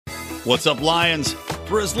What's up, Lions?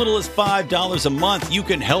 For as little as $5 a month, you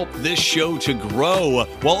can help this show to grow,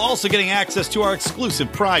 while also getting access to our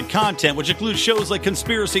exclusive Pride content, which includes shows like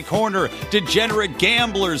Conspiracy Corner, Degenerate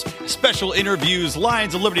Gamblers, special interviews,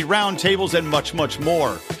 Lions of Liberty roundtables, and much, much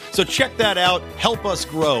more. So check that out. Help us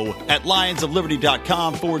grow at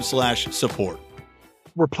lionsofliberty.com/support.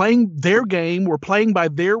 We're playing their game, we're playing by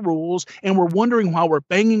their rules, and we're wondering why we're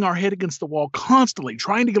banging our head against the wall constantly,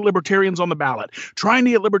 trying to get libertarians on the ballot, trying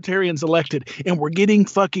to get libertarians elected, and we're getting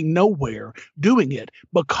fucking nowhere doing it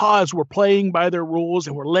because we're playing by their rules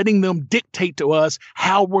and we're letting them dictate to us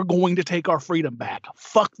how we're going to take our freedom back.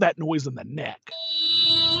 Fuck that noise in the neck.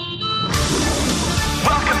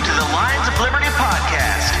 Welcome to the Lions of Liberty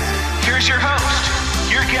podcast. Here's your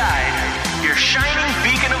host, your guide, your shining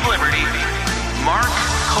beacon of liberty, Marc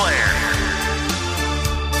Claire.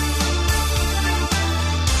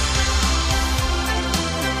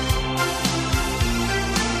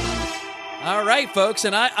 All right, folks,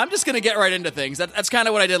 and I'm just going to get right into things. That's kind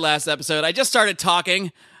of what I did last episode. I just started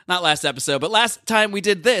talking, not last episode, but last time we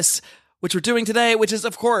did this, which we're doing today, which is,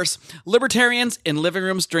 of course, Libertarians in Living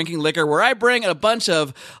Rooms Drinking Liquor, where I bring a bunch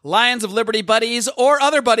of Lions of Liberty buddies or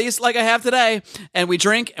other buddies like I have today, and we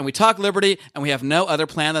drink and we talk liberty, and we have no other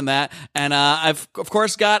plan than that. And I've, of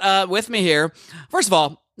course, got with me here, first of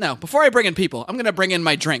all, no, before I bring in people, I'm going to bring in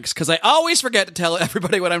my drinks, because I always forget to tell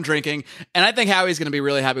everybody what I'm drinking, and I think Howie's going to be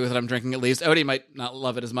really happy with what I'm drinking, at least. Odie might not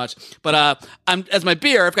love it as much, but as my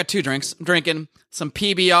beer, I've got two drinks. I'm drinking some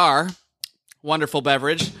PBR, wonderful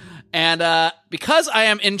beverage. And because I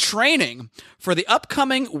am in training for the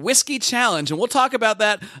upcoming Whiskey Challenge, and we'll talk about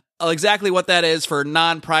that, exactly what that is for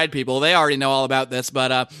non-Pride people. They already know all about this,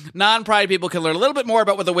 but non-Pride people can learn a little bit more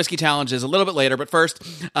about what the Whiskey Challenge is a little bit later. But first,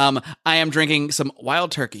 I am drinking some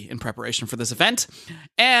Wild Turkey in preparation for this event,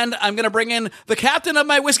 and I'm going to bring in the captain of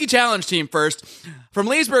my Whiskey Challenge team first, from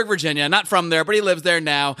Leesburg, Virginia. Not from there, but he lives there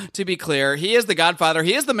now, to be clear. He is the godfather.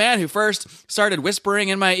 He is the man who first started whispering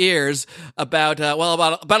in my ears about a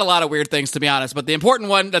lot of weird things, to be honest. But the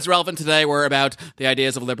important one that's relevant today were about the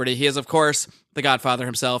ideas of liberty. He is, of course, the godfather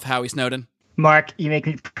himself, Howie Snowdon. Marc, you make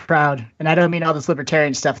me proud. And I don't mean all this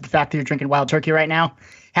libertarian stuff, the fact that you're drinking Wild Turkey right now.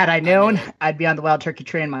 Had I known, I'd be on the Wild Turkey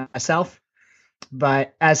train myself.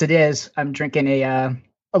 But as it is, I'm drinking a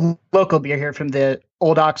local beer here from the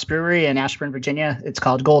Old Ox Brewery in Ashburn, Virginia. It's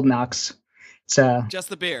called Golden Ox. It's just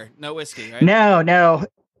the beer, no whiskey, right? No.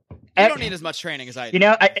 You don't need as much training as I do. You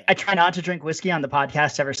know, I try not to drink whiskey on the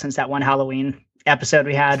podcast ever since that one Halloween episode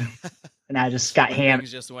we had. And I just got hammered.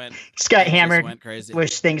 Just went Crazy.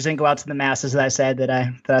 Wish things didn't go out to the masses that I said.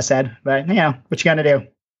 But you know, what you gonna do?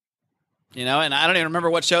 You know, and I don't even remember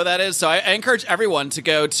what show that is. So I encourage everyone to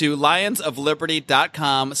go to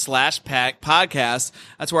lionsofliberty.com/podcast.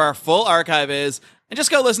 That's where our full archive is. And just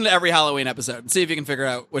go listen to every Halloween episode and see if you can figure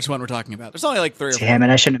out which one we're talking about. There's only like 3 or 4. Damn it,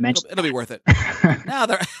 I shouldn't have mentioned. It'll be worth it.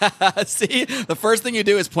 See, the first thing you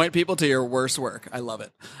do is point people to your worst work. I love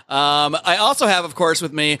it. I also have, of course,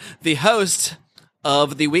 with me the host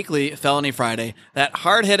of the weekly Felony Friday, that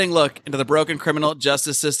hard-hitting look into the broken criminal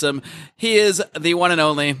justice system. He is the one and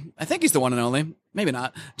only, I think he's the one and only, maybe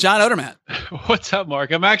not, John Odermatt. What's up,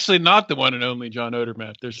 Marc? I'm actually not the one and only John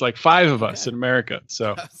Odermatt. There's like 5 of us in America.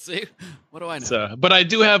 So see, what do I know? So, but I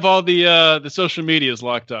do have all the social medias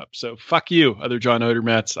locked up. So fuck you, other John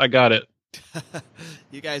Odermatts. I got it.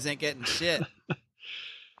 You guys ain't getting shit.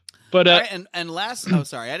 But right, and last, oh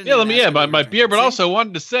sorry, I didn't. Yeah, let me my beer. But also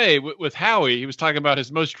wanted to say with Howie, he was talking about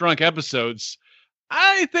his most drunk episodes.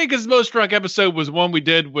 I think his most drunk episode was one we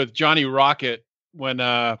did with Johnny Rocket when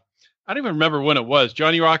I don't even remember when it was.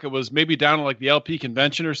 Johnny Rocket was maybe down at like the LP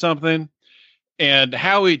convention or something, and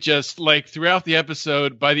Howie just like throughout the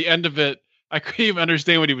episode, by the end of it, I couldn't even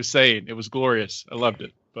understand what he was saying. It was glorious. I loved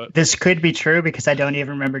it. But this could be true because I don't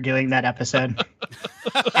even remember doing that episode.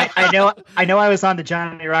 I know I was on the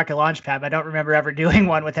Johnny Rocket Launchpad, but I don't remember ever doing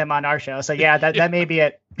one with him on our show. So yeah, that may be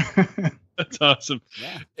it. That's awesome.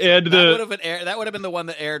 Yeah. And that would have been the one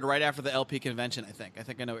that aired right after the LP convention, I think. I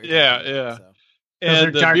know what you're talking about. So. Those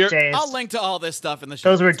were dark days. I'll link to all this stuff in the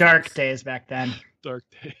show. Those were dark days back then. Dark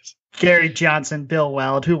days. Gary Johnson, Bill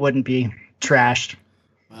Weld, who wouldn't be trashed?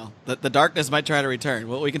 Well, the darkness might try to return.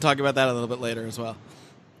 Well, we can talk about that a little bit later as well.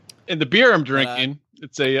 And the beer I'm drinking,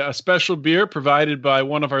 it's a special beer provided by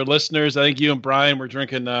one of our listeners. I think you and Brian were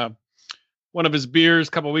drinking one of his beers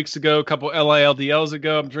a couple of weeks ago, a couple LILDLs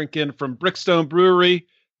ago. I'm drinking from Brickstone Brewery.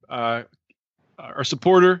 Our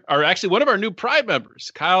supporter, or actually one of our new Pride members,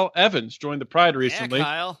 Kyle Evans, joined the Pride recently.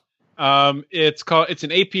 Yeah, Kyle. It's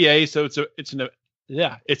an APA, so it's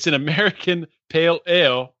an American Pale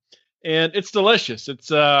Ale, and it's delicious.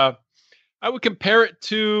 It's I would compare it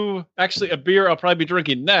to actually a beer I'll probably be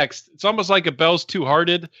drinking next. It's almost like a Bell's Two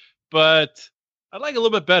Hearted, but I like it a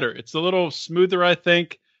little bit better. It's a little smoother, I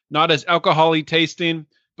think, not as alcohol-y tasting,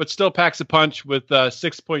 but still packs a punch with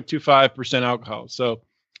 6.25% alcohol. So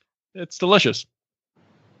it's delicious.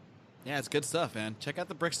 Yeah, it's good stuff, man. Check out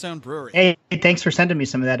the Brickstone Brewery. Hey, thanks for sending me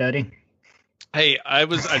some of that, Odie. Hey, I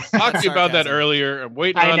talked to you about that earlier. I'm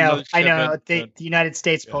waiting on another shipment. The United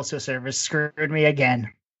States Postal Service screwed me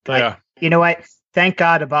again. But Yeah. you know what? Thank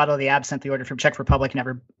God a bottle of the absinthe we ordered from Czech Republic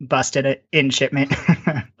never busted it in shipment.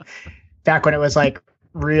 Back when it was like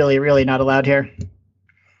really, really not allowed here.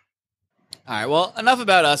 All right, well, enough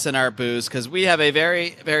about us and our booze, because we have a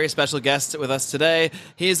very, very special guest with us today.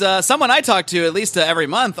 He's someone I talk to at least every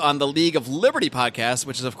month on the League of Liberty podcast,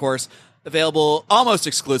 which is, of course, available almost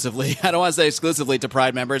exclusively. I don't want to say exclusively to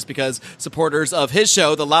Pride members, because supporters of his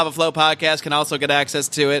show, the Lava Flow podcast, can also get access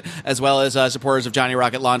to it, as well as supporters of Johnny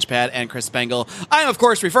Rocket Launchpad and Chris Spangle. I am, of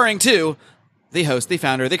course, referring to the host, the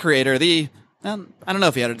founder, the creator, I don't know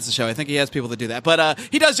if he edits the show. I think he has people that do that. But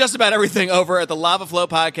he does just about everything over at the Lava Flow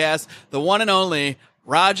podcast, the one and only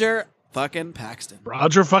Rodger fucking Paxton.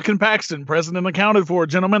 Rodger fucking Paxton, president accounted for.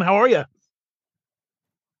 Gentlemen, how are you?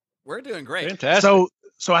 We're doing great. Fantastic.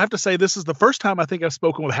 So I have to say, this is the first time I think I've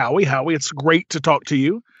spoken with Howie. Howie, it's great to talk to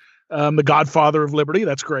you. The godfather of liberty.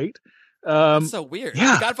 That's great. That's so weird.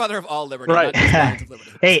 Yeah. The godfather of all liberty. Right. Not just Lions of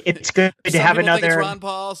Liberty. Hey, it's good to have Some people think another. it's Ron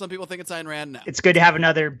Paul. Some people think it's Ayn Rand. No. It's good to have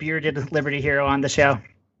another bearded Liberty hero on the show.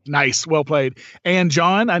 Nice. Well played. And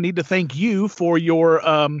John, I need to thank you for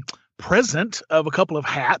your present of a couple of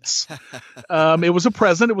hats. It was a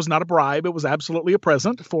present. It was not a bribe. It was absolutely a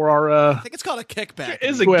present for our... I think it's called a kickback. It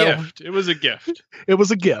is a gift. It was a gift. It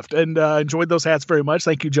was a gift, and enjoyed those hats very much.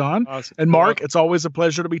 Thank you, John. Awesome. And Mark, it's always a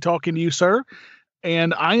pleasure to be talking to you, sir.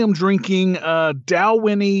 And I am drinking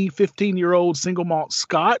Dalwhinnie 15-year-old single malt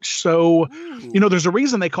scotch. So, you know, there's a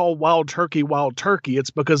reason they call wild turkey.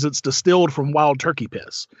 It's because it's distilled from wild turkey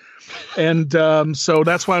piss. And so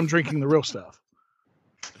that's why I'm drinking the real stuff.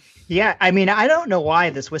 Yeah, I mean, I don't know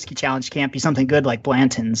why this whiskey challenge can't be something good like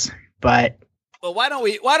Blanton's, but Well, why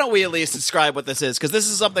don't we at least describe what this is? Because this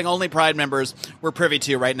is something only Pride members were privy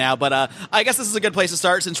to right now. But I guess this is a good place to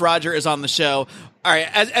start since Rodger is on the show. All right,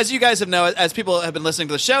 as you guys have known, as people have been listening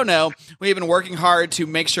to the show know, we've been working hard to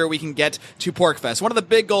make sure we can get to PORCFest. One of the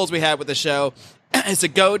big goals we had with the show is to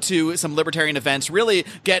go to some libertarian events, really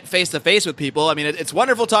get face-to-face with people. I mean, it's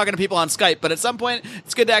wonderful talking to people on Skype, but at some point,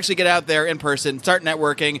 it's good to actually get out there in person, start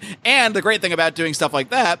networking. And the great thing about doing stuff like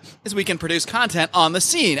that is we can produce content on the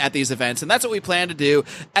scene at these events. And that's what we plan to do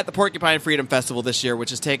at the Porcupine Freedom Festival this year,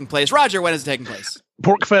 which is taking place. Rodger, when is it taking place?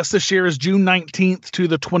 PORCFest this year is June 19th to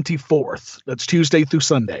the 24th. That's Tuesday through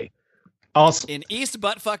Sunday. also In East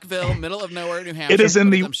Buttfuckville, middle of nowhere, New Hampshire. It is in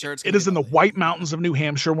the I'm sure it's it is in the White Mountains of New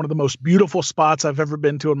Hampshire, one of the most beautiful spots I've ever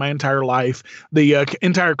been to in my entire life. The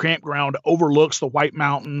entire campground overlooks the White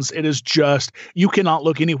Mountains. It is just, you cannot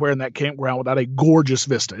look anywhere in that campground without a gorgeous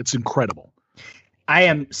vista. It's incredible. I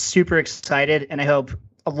am super excited, and I hope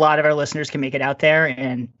a lot of our listeners can make it out there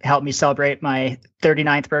and help me celebrate my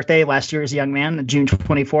 39th birthday last year as a young man, June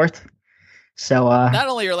 24th. So not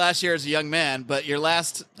only your last year as a young man, but your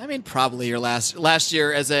last, I mean, probably your last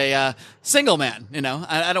year as a single man. You know,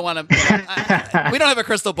 I don't want to, we don't have a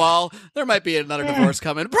crystal ball. There might be another divorce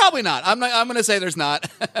coming. Probably not. I'm going to say there's not,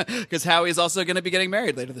 because Howie is also going to be getting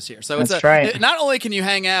married later this year. So That's right. Not only can you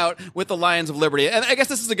hang out with the Lions of Liberty, and I guess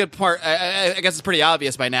this is a good part. I guess it's pretty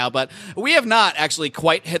obvious by now, but we have not actually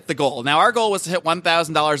quite hit the goal. Now, our goal was to hit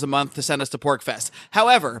 $1,000 a month to send us to PORCFest.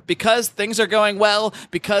 However, because things are going well,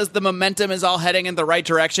 because the momentum is all heading in the right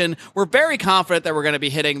direction, we're very confident that we're going to be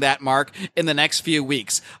hitting that mark in the next few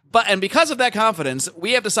weeks. And because of that confidence,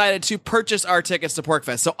 we have decided to purchase our tickets to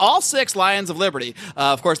PORCFest. So all 6 Lions of Liberty,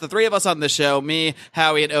 of course, the 3 of us on this show, me,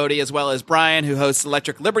 Howie, and Odie, as well as Brian, who hosts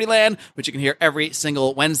Electric Liberty Land, which you can hear every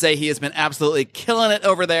single Wednesday. He has been absolutely killing it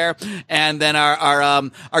over there. And then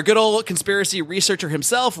our good old conspiracy researcher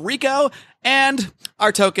himself, Rico, and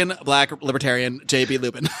our token black libertarian, J.B.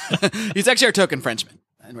 Lubin. He's actually our token Frenchman.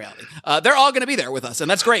 In reality, they're all going to be there with us, and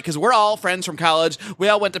that's great because we're all friends from college. We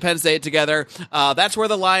all went to Penn State together. That's where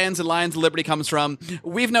the Lions and Lions of Liberty comes from.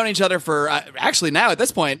 We've known each other for actually now at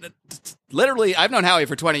this point, literally, I've known Howie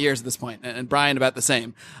for 20 years at this point, and Brian about the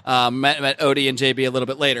same. Met Odie and JB a little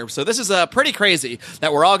bit later. So this is pretty crazy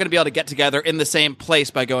that we're all going to be able to get together in the same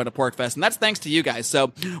place by going to PORCFest, and that's thanks to you guys.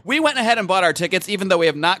 So we went ahead and bought our tickets, even though we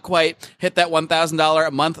have not quite hit that $1,000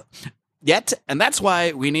 a month yet, and that's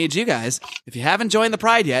why we need you guys. If you haven't joined the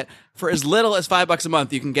Pride yet, for as little as $5 a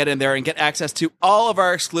month, you can get in there and get access to all of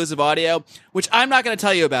our exclusive audio, which I'm not going to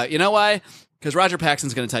tell you about. You know why? because Rodger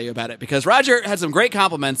Paxton's going to tell you about it, because Rodger had some great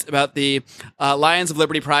compliments about the Lions of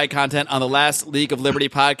Liberty Pride content on the last League of Liberty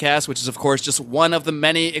podcast, which is, of course, just one of the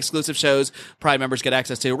many exclusive shows Pride members get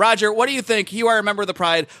access to. Rodger, what do you think? You are a member of the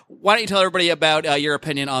Pride. Why don't you tell everybody about your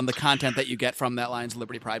opinion on the content that you get from that Lions of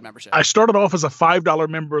Liberty Pride membership? I started off as a $5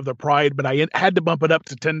 member of the Pride, but I had to bump it up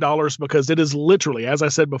to $10 because it is literally, as I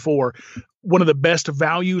said before, one of the best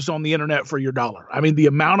values on the internet for your dollar. I mean, the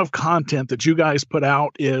amount of content that you guys put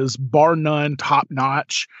out is bar none, top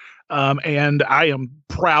notch. And I am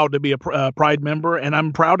proud to be a Pride member, and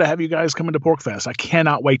I'm proud to have you guys come into PORCFest. I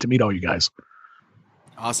cannot wait to meet all you guys.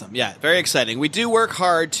 Awesome. Yeah, very exciting. We do work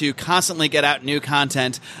hard to constantly get out new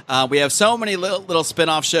content. We have so many little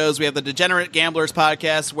spin-off shows. We have the Degenerate Gamblers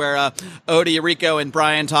podcast where Odie, Rico, and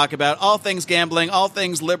Brian talk about all things gambling, all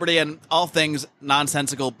things liberty, and all things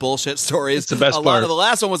nonsensical bullshit stories. It's the best part. The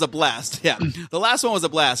last one was a blast. Yeah, the last one was a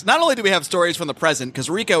blast. Not only do we have stories from the present, because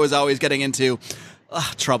Rico is always getting into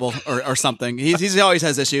trouble or something. He always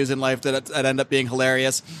has issues in life that end up being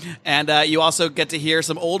hilarious. And you also get to hear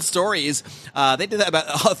some old stories. They did that about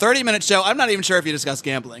a 30-minute show. I'm not even sure if you discussed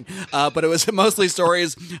gambling, but it was mostly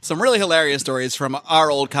stories, some really hilarious stories from our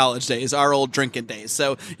old college days, our old drinking days.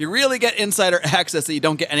 So you really get insider access that you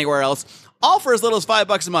don't get anywhere else. All for as little as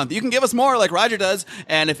 $5 a month. You can give us more like Rodger does,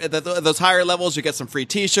 and if at those higher levels, you get some free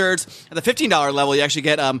t-shirts. At the $15 level, you actually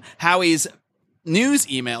get Howie's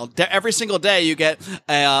news email. Every single day you get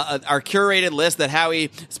our curated list that Howie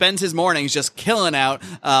spends his mornings just killing out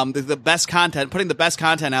the best content, putting the best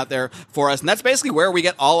content out there for us. And that's basically where we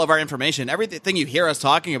get all of our information. Everything you hear us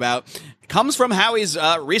talking about comes from Howie's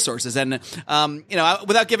resources. And,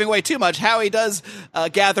 without giving away too much, Howie does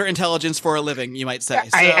gather intelligence for a living, you might say.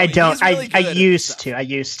 So I don't. Really I used to.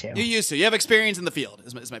 You used to. You have experience in the field,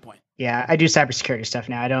 is my point. Yeah, I do cybersecurity stuff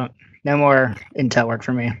now. I don't. No more intel work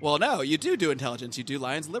for me. Well, no, you do intelligence. You do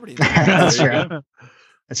Lions of Liberty. That's true.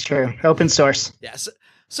 That's true. Open source. Yes.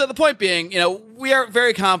 So the point being, we are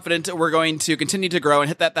very confident we're going to continue to grow and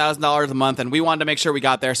hit that $1,000 a month, and we wanted to make sure we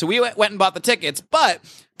got there. So we went and bought the tickets, but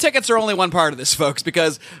tickets are only one part of this, folks,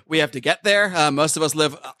 because we have to get there. Most of us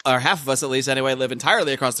live, or half of us at least anyway, live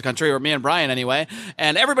entirely across the country, or me and Brian anyway,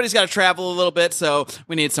 and everybody's got to travel a little bit, so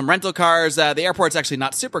we need some rental cars. The airport's actually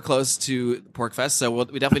not super close to PORCFest, so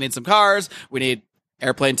we definitely need some cars. We need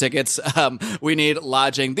airplane tickets. We need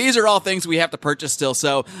lodging. These are all things we have to purchase still.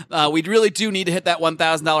 So we really do need to hit that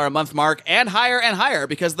 $1,000 a month mark and higher,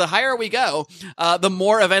 because the higher we go, the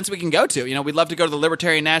more events we can go to. We'd love to go to the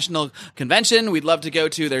Libertarian National Convention. We'd love to go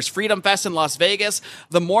to, there's Freedom Fest in Las Vegas.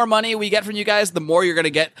 The more money we get from you guys, the more you're going to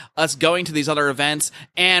get us going to these other events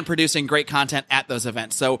and producing great content at those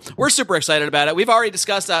events. So we're super excited about it. We've already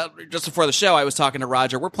discussed, just before the show, I was talking to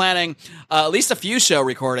Rodger. We're planning at least a few show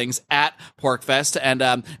recordings at PORCFest.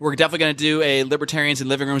 And we're definitely going to do a Libertarians in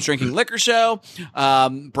Living Rooms Drinking Liquor show.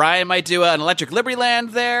 Brian might do an Electric Liberty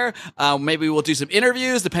Land there. Maybe we'll do some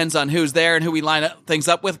interviews. Depends on who's there and who we line things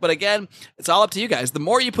up with. But again, it's all up to you guys. The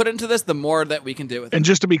more you put into this, the more that we can do with it. And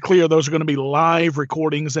just to be clear, those are going to be live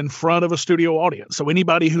recordings in front of a studio audience. So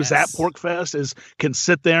anybody who's at PORCFest can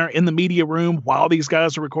sit there in the media room while these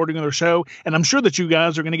guys are recording their show. And I'm sure that you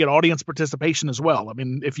guys are going to get audience participation as well. I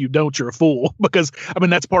mean, if you don't, you're a fool, because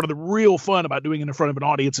that's part of the real fun about doing it in front of an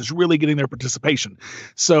audience, is really getting their participation.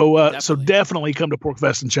 So definitely come to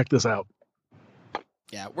PORCFest and check this out.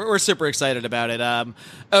 Yeah, we're super excited about it.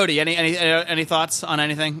 Odie, any thoughts on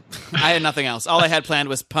anything? I had nothing else. All I had planned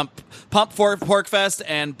was pump for PORCFest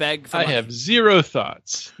and beg for money. I have zero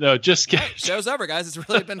thoughts. No, just kidding. Show's over, guys. It's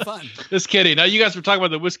really been fun. Just kidding. Now, you guys were talking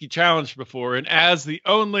about the whiskey challenge before, and as the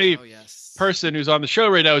only person who's on the show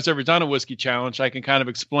right now who's ever done a whiskey challenge, I can kind of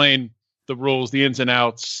explain the rules, the ins and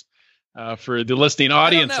outs. For the listening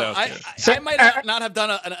audience out there. I might not have done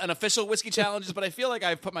an official whiskey challenge, but I feel like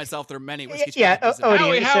I've put myself through many whiskey challenges.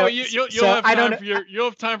 Howie, you'll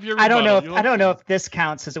have time for your I don't know if this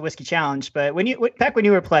counts as a whiskey challenge, but back when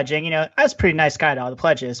you were pledging, I was a pretty nice guy to all the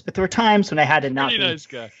pledges, but there were times when I had to not be. Nice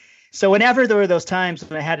guy. So whenever there were those times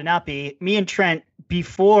when I had to not be, me and Trent,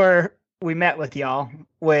 before we met with y'all,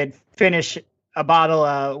 would finish a bottle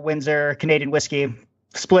of Windsor Canadian whiskey,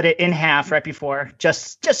 split it in half right before,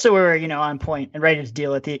 just so we were, on point and ready to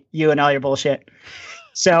deal with you and all your bullshit.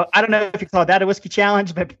 So I don't know if you call that a whiskey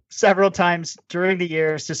challenge, but several times during the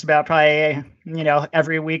years, just about probably,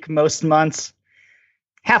 every week, most months,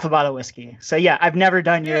 half a bottle of whiskey. So yeah, I've never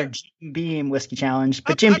done your Jim Beam whiskey challenge,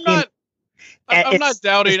 but Jim Beam. I'm not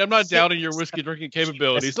doubting your whiskey drinking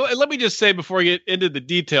capabilities. Let me just say before we get into the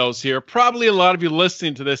details here, probably a lot of you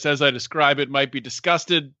listening to this as I describe it might be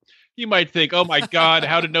disgusted. You might think, oh my God,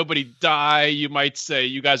 how did nobody die? You might say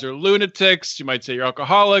you guys are lunatics. You might say you're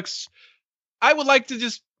alcoholics. I would like to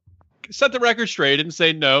just set the record straight and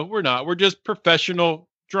say, no, we're not. We're just professional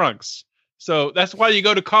drunks. So that's why you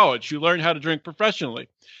go to college. You learn how to drink professionally.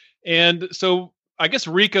 And so I guess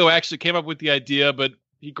Rico actually came up with the idea, but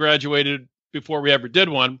he graduated before we ever did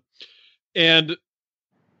one. And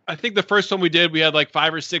I think the first one we did, we had like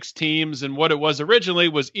 5 or 6 teams. And what it was originally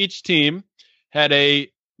was each team had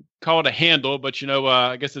call it a handle, but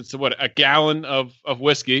I guess it's a gallon of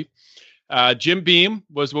whiskey. Jim Beam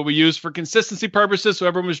was what we used for consistency purposes. So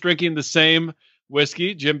everyone was drinking the same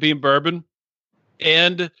whiskey, Jim Beam bourbon.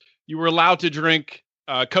 And you were allowed to drink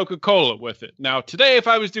Coca-Cola with it. Now, today, if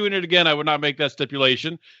I was doing it again, I would not make that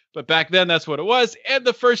stipulation. But back then, that's what it was. And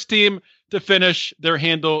the first team to finish their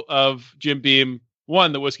handle of Jim Beam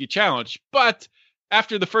won the whiskey challenge. But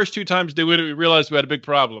after the first 2 times doing it, we realized we had a big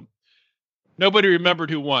problem. Nobody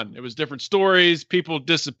remembered who won. It was different stories. People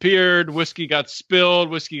disappeared. Whiskey got spilled.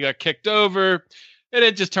 Whiskey got kicked over. And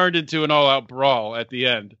it just turned into an all-out brawl at the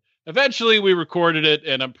end. Eventually, we recorded it,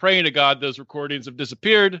 and I'm praying to God those recordings have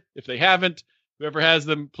disappeared. If they haven't, whoever has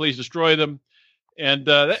them, please destroy them. And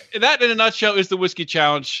that, in a nutshell, is the whiskey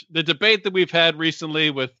challenge. The debate that we've had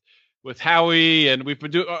recently with Howie, and we've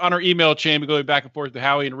been doing on our email chain, we're going back and forth with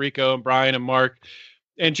Howie and Rico and Brian and Marc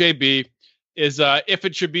and JB, is if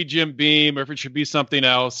it should be Jim Beam or if it should be something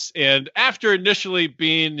else. And after initially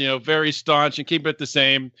being, very staunch and keep it the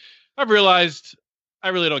same, I've realized I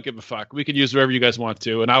really don't give a fuck. We can use whatever you guys want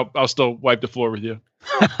to, and I'll still wipe the floor with you.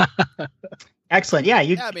 Excellent. Yeah,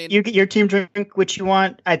 you get your team drink what you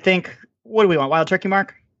want. I think. What do we want? Wild turkey,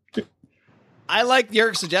 Marc? I like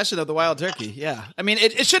your suggestion of the wild turkey. Yeah, I mean,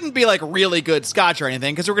 it shouldn't be like really good scotch or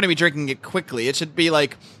anything because we're going to be drinking it quickly. It should be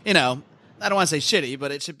like I don't want to say shitty,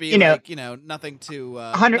 but it should be nothing too.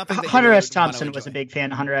 Hunter S. Thompson was a big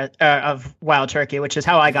fan of Wild Turkey, which is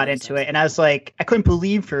how I got into it. And I was like, I couldn't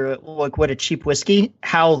believe for like what a cheap whiskey,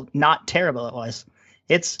 how not terrible it was.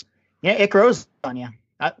 It grows on you.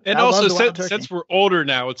 And also, since we're older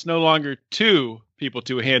now, it's no longer 2 people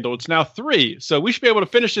to handle. It's now 3. So we should be able to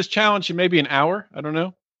finish this challenge in maybe an hour. I don't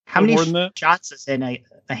know. How many shots is in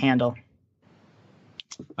a handle?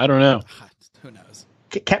 I don't know. Who knows?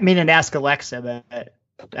 Kept meaning to ask Alexa, but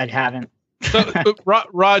I haven't. So,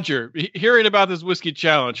 Rodger, hearing about this whiskey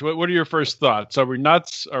challenge, what are your first thoughts? Are we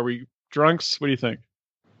nuts? Are we drunks? What do you think?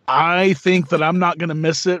 I think that I'm not going to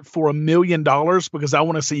miss it for $1 million because I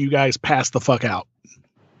want to see you guys pass the fuck out.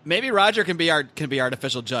 Maybe Rodger can be our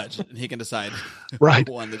official judge, and he can decide right.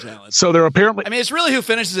 who won the challenge. So they're apparently. I mean, it's really who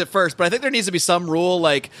finishes it first, but I think there needs to be some rule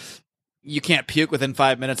like you can't puke within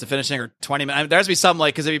 5 minutes of finishing or 20 minutes. I mean, there has to be some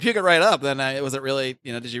because if you puke it right up, then was it really,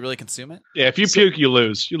 did you really consume it? Yeah, if you puke, you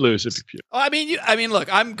lose. You lose if you puke. Oh, I mean,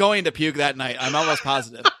 look, I'm going to puke that night. I'm almost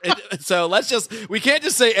positive. So we can't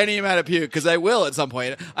just say any amount of puke because I will at some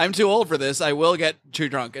point. I'm too old for this. I will get too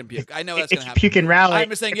drunk and puke. I know that's going to happen. Puke and rally. I'm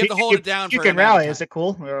just saying you have to hold it down. Puke and rally. Is it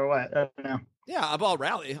cool or what? I don't know. Yeah, I'll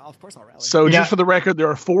rally. Of course I'll rally. So just for the record, there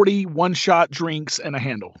are 40 one-shot drinks and a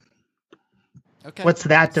handle. Okay. What's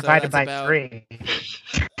that divided by 3?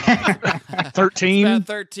 13. About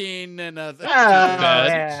 13 and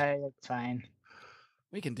yeah, it's fine.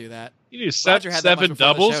 We can do that. You do 7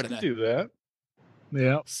 doubles. You can do that.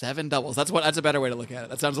 Yeah, 7 doubles. That's a better way to look at it.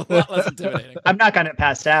 That sounds a lot less intimidating. I'm not going to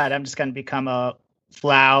pass that. I'm just going to become a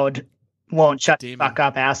loud, won't shut the fuck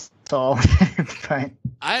up asshole. But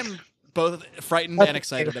I'm both frightened and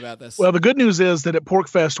excited about this. Well, the good news is that at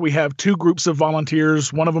PORCFest, we have 2 groups of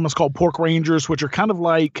volunteers. One of them is called Pork Rangers, which are kind of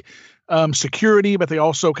like security, but they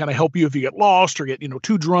also kind of help you if you get lost or get,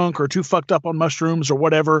 too drunk or too fucked up on mushrooms or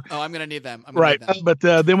whatever. Oh, I'm going to need them. Right. But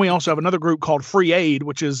then we also have another group called Free Aid,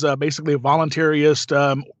 which is basically a voluntarist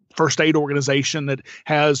first aid organization that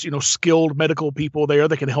has, skilled medical people there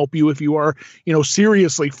that can help you if you are,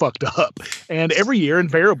 seriously fucked up. And every year,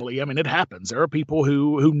 invariably, I mean, it happens. There are people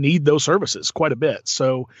who need those services quite a bit.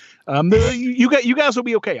 So you guys will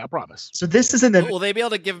be okay, I promise. So this isn't Will they be able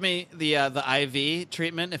to give me the IV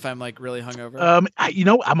treatment if I'm like really hungover?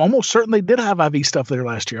 I'm almost certain they did have IV stuff there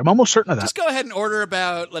last year. I'm almost certain of that. Just go ahead and order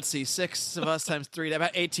about, let's see, 6 of us times 3,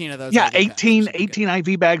 about 18 of those. Yeah, 18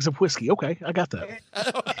 IV bags of whiskey. Okay, I got that.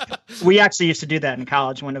 We actually used to do that in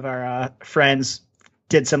college. One of our friends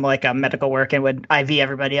did some medical work and would IV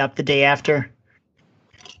everybody up the day after.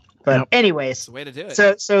 But anyways, that's the way to do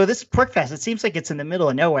it. So this PORCFest, it seems like it's in the middle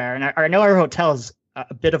of nowhere, and I know our hotel is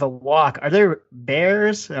a bit of a walk. Are there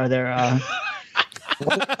bears? Are there? I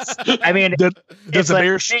mean, does a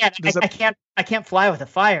bear? Man, I can't fly with a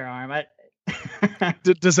firearm.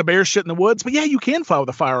 Does a bear shit in the woods? But yeah, you can fly with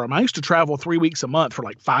a firearm. I used to travel 3 weeks a month for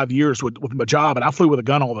like 5 years with my job, and I flew with a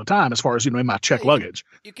gun all the time, as far as, in my check luggage.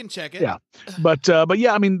 You can check it. Yeah. But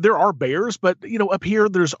yeah, I mean, there are bears, but up here,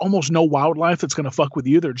 there's almost no wildlife that's going to fuck with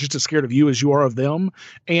you. They're just as scared of you as you are of them.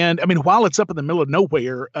 And I mean, while it's up in the middle of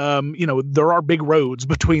nowhere, there are big roads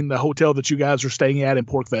between the hotel that you guys are staying at and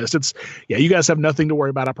PORCFest. You guys have nothing to worry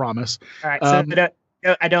about, I promise. All right.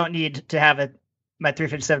 So I don't need to have my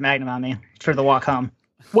 357 Magnum on me for the walk home.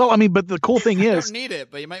 Well, I mean, but the cool thing is, you don't need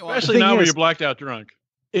it, but you might want especially now when you're blacked out drunk.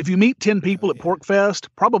 If you meet 10 people at PORCFest,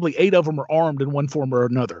 probably 8 of them are armed in one form or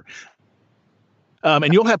another.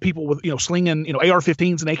 And you'll have people with, slinging,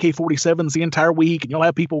 AR-15s and AK-47s the entire week. And you'll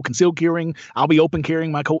have people concealed carrying. I'll be open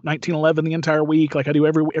carrying my Colt 1911 the entire week, like I do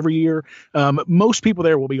every year. Most people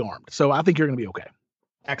there will be armed. So I think you're going to be okay.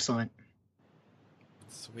 Excellent.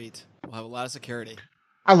 Sweet. We'll have a lot of security.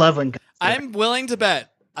 I love when guns I'm willing to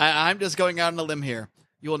bet. I'm just going out on a limb here.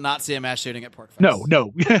 You will not see a mass shooting at PORCFest.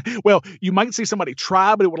 No. Well, you might see somebody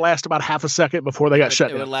try, but it would last about half a second before they got shut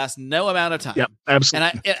down. It would last no amount of time. Yep,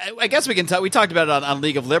 absolutely. And I guess we can we talked about it on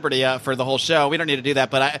League of Liberty for the whole show. We don't need to do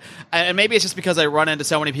that, but and maybe it's just because I run into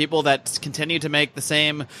so many people that continue to make the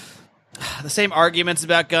same arguments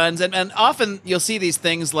about guns, and often you'll see these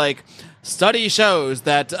things like study shows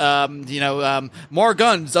that more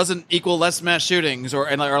guns doesn't equal less mass shootings, or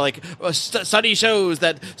study shows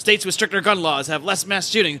that states with stricter gun laws have less mass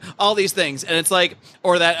shooting. All these things, and it's like,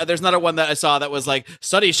 or that there's another one that I saw that was like,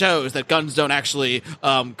 study shows that guns don't actually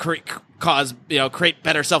create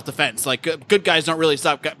better self-defense. Like good guys don't really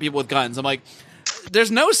stop people with guns. I'm like,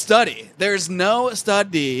 there's no study. There's no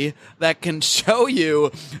study that can show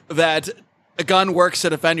you that a gun works to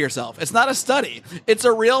defend yourself. It's not a study. It's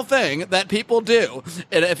a real thing that people do.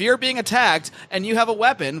 And if you're being attacked and you have a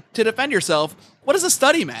weapon to defend yourself, what does a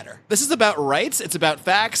study matter? This is about rights. It's about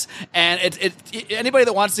facts, and anybody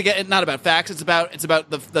that wants to get it, not about facts. It's about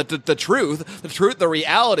the truth, the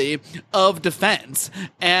reality of defense,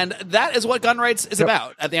 and that is what gun rights is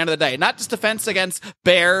about. At the end of the day, not just defense against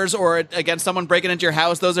bears or against someone breaking into your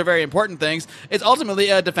house. Those are very important things. It's ultimately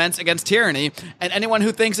a defense against tyranny, and anyone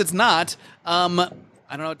who thinks it's not, I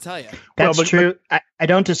don't know what to tell you. That's true. I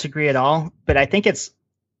don't disagree at all, but I think it's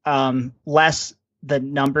less the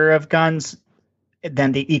number of guns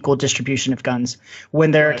than the equal distribution of guns.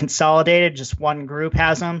 When they're consolidated, just one group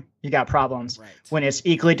has them, you got problems. Right. When it's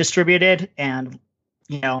equally distributed and,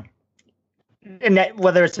 and that,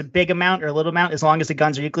 whether it's a big amount or a little amount, as long as the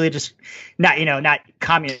guns are equally not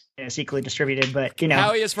communist equally distributed, but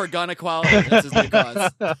Howie is for gun equality. That's his new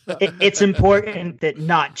cause. It's important that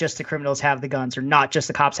not just the criminals have the guns, or not just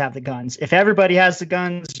the cops have the guns. If everybody has the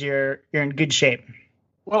guns, you're in good shape.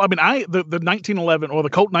 Well, I mean, the 1911 or the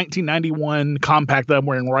Colt 1991 compact that I'm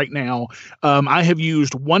wearing right now, I have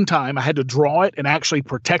used one time. I had to draw it and actually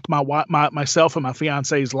protect myself and my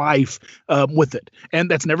fiance's life with it. And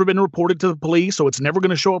that's never been reported to the police, so it's never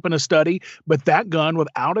going to show up in a study. But that gun,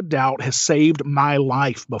 without a doubt, has saved my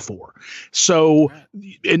life before. So,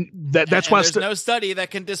 that's why there's no study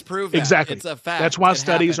that can disprove that. Exactly. It's a fact. That's why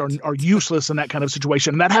studies are useless in that kind of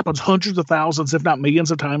situation. And that happens hundreds of thousands, if not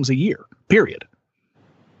millions of times a year, period.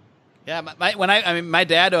 Yeah, my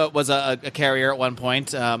dad was a carrier at one point,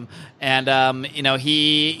 he had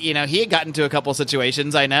gotten into a couple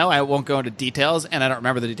situations. I know I won't go into details, and I don't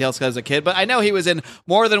remember the details because I was a kid, but I know he was in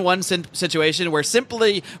more than one situation where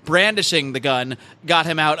simply brandishing the gun got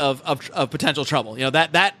him out of potential trouble.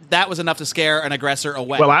 That was enough to scare an aggressor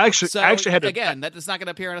away. Well, I actually had to, again, that's not going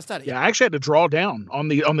to appear in a study. Yeah, I actually had to draw down on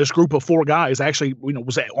this group of 4 guys. I actually,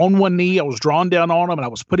 was on one knee. I was drawn down on them, and I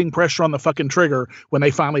was putting pressure on the fucking trigger when they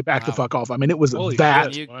finally backed the fuck off. I mean, it was Holy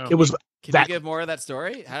that. Shit. Wow. It was. Can you give more of that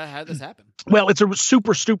story? How did this happen? Well, it's a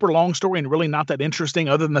super long story and really not that interesting,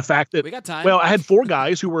 other than the fact that we got time. Well, I had 4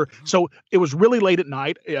 guys who were, so it was really late at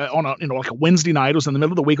night on like a Wednesday night. It was in the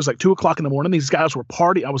middle of the week. It was like 2:00 in the morning. These guys were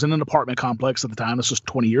partying. I was in an apartment complex at the time. This was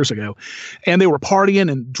 20 years ago, and they were partying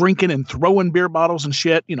and drinking and throwing beer bottles and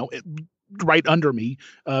shit. Right under me.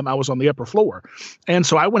 I was on the upper floor, and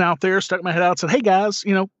so I went out there, stuck my head out, and said, "Hey guys,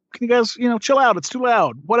 can you guys chill out? It's too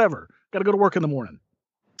loud. Whatever. Got to go to work in the morning."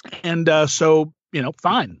 And so.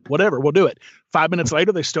 Fine, whatever, we'll do it. 5 minutes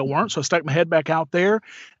later, they still weren't. So I stuck my head back out there,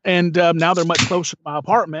 and now they're much closer to my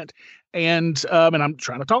apartment. And I'm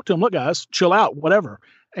trying to talk to them. Look, guys, chill out, whatever.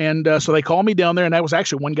 And so they call me down there, and that was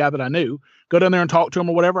actually one guy that I knew. Go down there and talk to him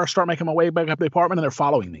or whatever. I start making my way back up to the apartment, and they're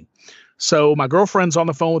following me. So my girlfriend's on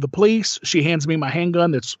the phone with the police. She hands me my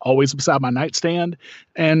handgun that's always beside my nightstand.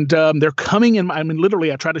 And they're coming in.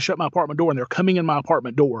 Literally, I tried to shut my apartment door, and they're coming in my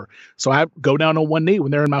apartment door. So I go down on one knee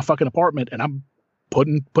when they're in my fucking apartment, and I'm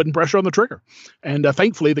putting pressure on the trigger. And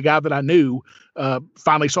thankfully, the guy that I knew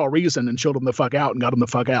finally saw reason and chilled him the fuck out and got him the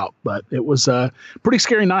fuck out. But it was a pretty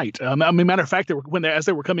scary night. I mean, matter of fact, as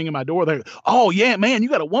they were coming in my door, they, oh yeah, man, you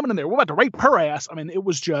got a woman in there. We're about to rape her ass. I mean, it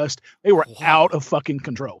was just, they were out of fucking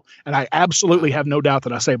control. And I absolutely have no doubt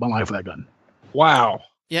that I saved my life with that gun. Wow.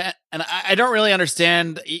 Yeah, and I don't really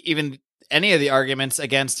understand even any of the arguments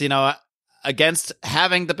against, against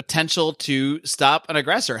having the potential to stop an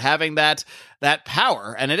aggressor, having that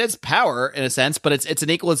power. And it is power in a sense, but it's an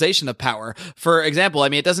equalization of power. For example, I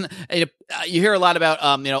mean, it doesn't, you hear a lot about,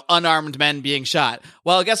 unarmed men being shot.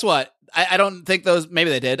 Well, guess what? I don't think those,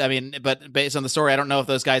 maybe they did. I mean, but based on the story, I don't know if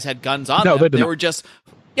those guys had guns on them. They were just,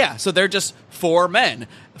 so they're just 4 men.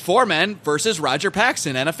 4 men versus Rodger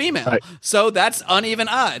Paxton and a female. Right. So that's uneven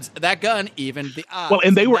odds. That gun evened the odds. Well,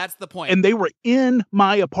 and that's the point. And they were in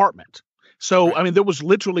my apartment. So, right. I mean, there was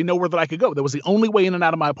literally nowhere that I could go. That was the only way in and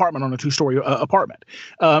out of my apartment on a 2-story apartment.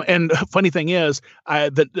 And funny thing is,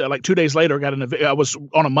 like 2 days later, I was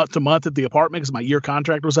on a month-to-month at the apartment because my year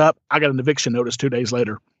contract was up. I got an eviction notice 2 days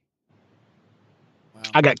later. Wow.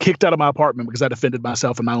 I got kicked out of my apartment because I defended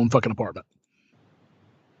myself in my own fucking apartment.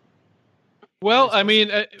 Well, I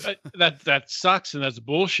mean, that sucks and that's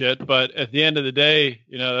bullshit. But at the end of the day,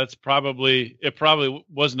 it probably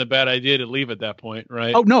wasn't a bad idea to leave at that point,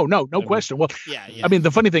 right? Oh, no question. Well, yeah. I mean,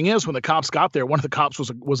 the funny thing is, when the cops got there, one of the cops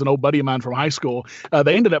was an old buddy of mine from high school.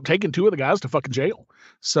 They ended up taking 2 of the guys to fucking jail.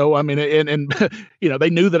 So, I mean, and they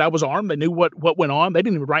knew that I was armed. They knew what went on. They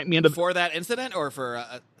didn't even write me into for that incident or for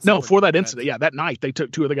no, for that incident. Yeah, that night they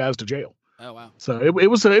took 2 of the guys to jail. Oh, wow. So it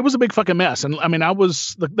was a big fucking mess. And I mean,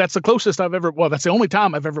 that's the closest I've ever, that's the only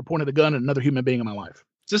time I've ever pointed a gun at another human being in my life.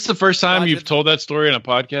 Is this the first time you've told that story on a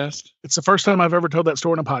podcast? It's the first time I've ever told that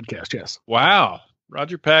story on a podcast. Yes. Wow.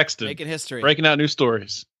 Rodger Paxton. Making history. Breaking out new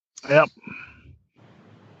stories. Yep.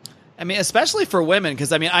 I mean, especially for women,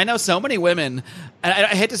 because I mean, I know so many women, and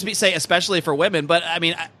I hate to say especially for women, but I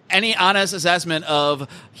mean, any honest assessment of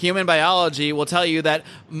human biology will tell you that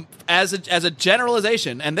as a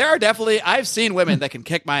generalization, and there are definitely, I've seen women that can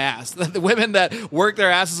kick my ass. The women that work their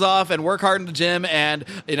asses off and work hard in the gym and,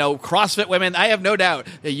 CrossFit women, I have no doubt.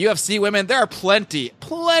 The UFC women, there are plenty.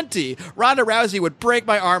 Ronda Rousey would break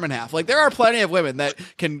my arm in half. Like, there are plenty of women that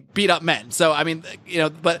can beat up men. So, I mean,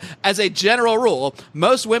 but as a general rule,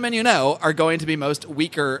 most women are going to be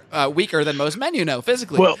weaker than most men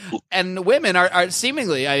physically. Well, and women are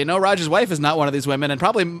seemingly, I know Rodger's wife is not one of these women, and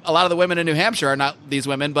probably a lot of the women in New Hampshire are not these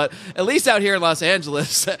women, but at least out here in Los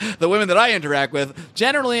Angeles, the women that I interact with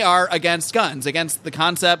generally are against guns, against the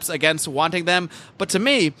concepts, against wanting them. But to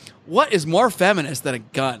me, what is more feminist than a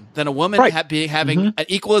gun, than a woman having an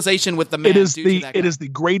equalization with the man? It is the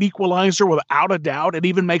great equalizer without a doubt. It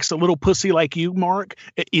even makes a little pussy like you, Mark,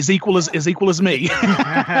 is equal as me.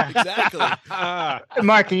 Exactly.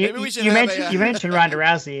 Mark, you mentioned Ronda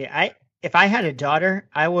Rousey. If I had a daughter,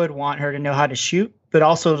 I would want her to know how to shoot, but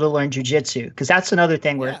also to learn jujitsu, because that's another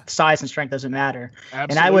thing where size and strength doesn't matter.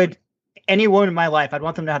 Absolutely. And any woman in my life, I'd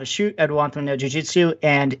want them to know how to shoot. I'd want them to know jujitsu.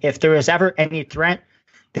 And if there was ever any threat,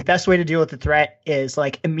 the best way to deal with the threat is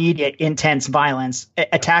like immediate, intense violence.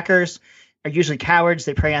 Attackers are usually cowards.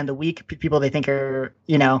 They prey on the weak people they think are,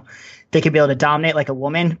 they could be able to dominate like a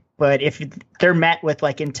woman. But if they're met with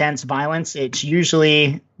like intense violence, it's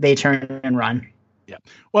usually they turn and run. Yeah.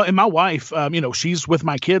 Well, and my wife, she's with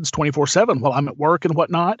my kids 24/7 while I'm at work and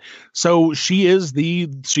whatnot. So she's the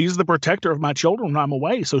protector of my children when I'm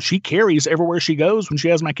away. So she carries everywhere she goes when she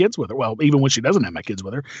has my kids with her. Well, even when she doesn't have my kids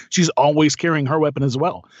with her, she's always carrying her weapon as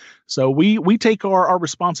well. So we take our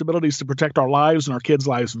responsibilities to protect our lives and our kids'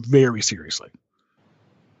 lives very seriously.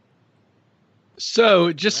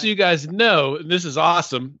 So just so you guys know, this is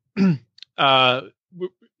awesome.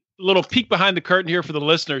 Little peek behind the curtain here for the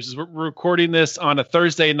listeners is we're recording this on a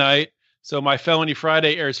Thursday night. So my Felony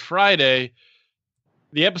Friday airs Friday.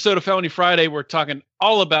 The episode of Felony Friday, we're talking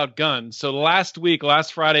all about guns. So last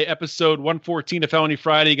Friday, episode 114 of Felony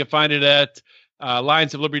Friday, you can find it at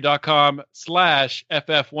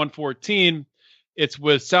lionsofliberty.com/FF114. It's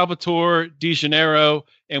with Salvatore De Janeiro,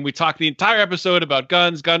 and we talked the entire episode about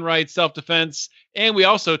guns, gun rights, self-defense, and we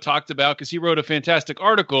also talked about, because he wrote a fantastic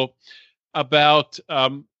article about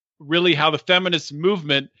really how the feminist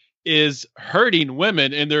movement is hurting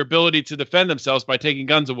women in their ability to defend themselves by taking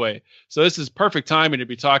guns away. So this is perfect timing to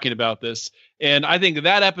be talking about this. And I think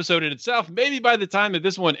that episode in itself, maybe by the time that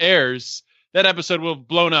this one airs, that episode will have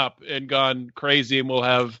blown up and gone crazy, and we'll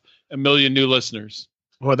have 1 million new listeners.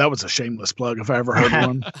 Well, that was a shameless plug if I ever heard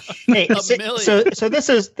one. Hey, so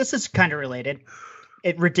this is kind of related.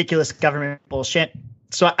 Ridiculous government bullshit.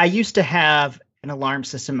 So I used to have an alarm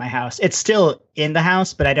system in my house. It's still in the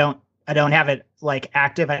house, but I don't I don't have it like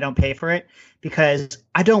active. I don't pay for it because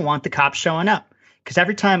I don't want the cops showing up. Because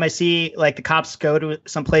every time I see like the cops go to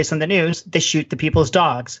some place in the news, they shoot the people's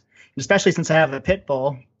dogs. And especially since I have a pit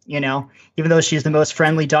bull, you know, even though she's the most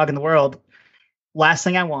friendly dog in the world, last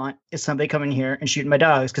thing I want is somebody coming here and shooting my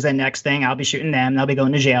dogs. Because the next thing I'll be shooting them and I'll be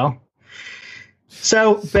going to jail.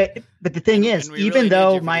 So, but the thing is, even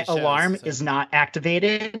though my alarm is not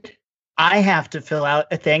activated, I have to fill out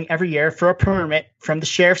a thing every year for a permit from the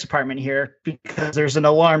sheriff's department here because there's an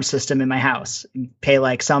alarm system in my house. You pay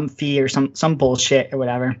like some fee or some bullshit or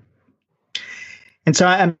whatever. And so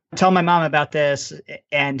I'm telling my mom about this,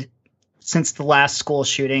 and since the last school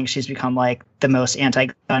shooting, she's become like the most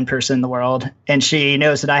anti-gun person in the world. And she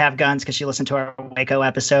knows that I have guns because she listened to our Waco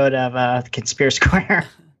episode of the Conspiracy Corner.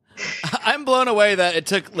 I'm blown away that it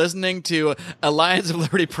took listening to a Lions of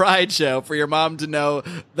Liberty Pride show for your mom to know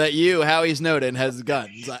that you, Howie Snowdon, has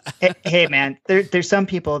guns. Hey, man, there's some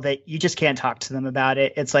people that you just can't talk to them about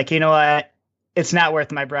it. It's like, you know what? It's not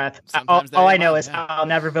worth my breath. All I know is I'll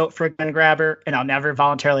never vote for a gun grabber, and I'll never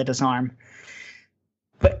voluntarily disarm.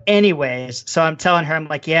 But anyways, so I'm telling her, I'm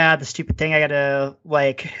like, yeah, the stupid thing, I got to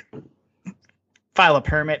like file a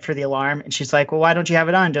permit for the alarm. And she's like, well, why don't you have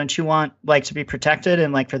it on? Don't you want like to be protected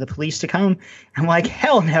and like for the police to come? I'm like,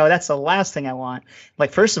 hell no, that's the last thing I want.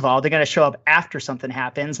 Like, first of all, they're going to show up after something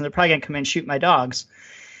happens and they're probably going to come in and shoot my dogs.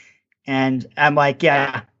 And I'm like,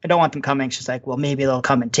 yeah, I don't want them coming. She's like, well, maybe they'll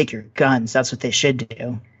come and take your guns. That's what they should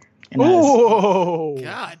do. And Oh,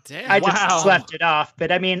 God damn. I just slept it off.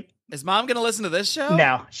 But I mean, is mom going to listen to this show?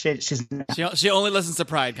 no, she's not. She only listens to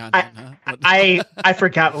Pride content, huh? I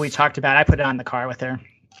forgot what we talked about. I put it on the car with her.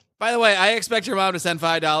 By the way, I expect your mom to send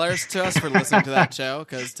 $5 to us for listening to that show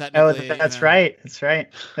because technically, that's right. That's right.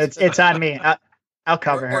 It's on me. I'll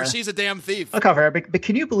cover her. Or she's a damn thief. I'll cover her. But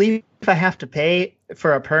can you believe if I have to pay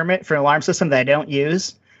for a permit for an alarm system that I don't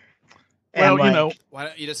use? Well, you know, why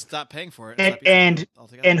don't you just stop paying for it? And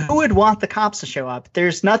who would want the cops to show up?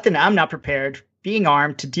 There's nothing I'm not prepared, being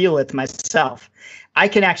armed, to deal with myself. I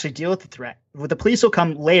can actually deal with the threat. The police will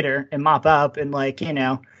come later and mop up and like, you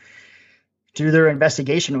know, do their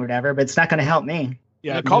investigation or whatever, but it's not going to help me.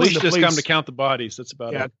 yeah, The calling police the just police. come to count the bodies. That's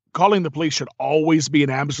about Yeah, it. calling the police should always be an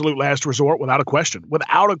absolute last resort, without a question.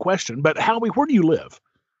 Without a question. But Howie, where do you live?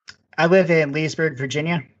 I live in Leesburg,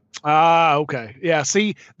 Virginia. Ah, okay. Yeah,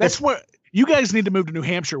 see, that's where you guys need to move to New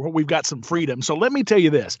Hampshire where we've got some freedom. So let me tell you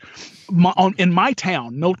this. In my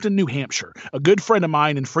town, Knowlton, New Hampshire, a good friend of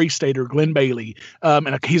mine and Free Stater, Glenn Bailey,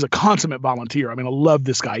 and he's a consummate volunteer. I mean, I love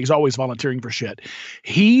this guy. He's always volunteering for shit.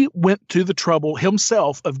 He went to the trouble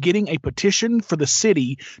himself of getting a petition for the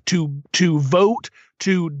city to vote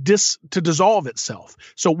to dissolve itself.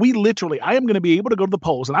 So I am going to be able to go to the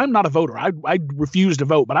polls, and I'm not a voter. I refuse to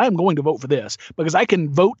vote, but I am going to vote for this because I can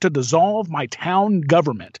vote to dissolve my town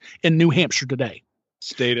government in New Hampshire today.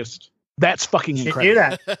 Statist. That's fucking Should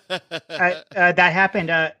incredible. do that. That happened.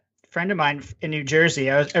 A friend of mine in New Jersey,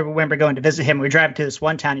 I remember going to visit him. We were driving to this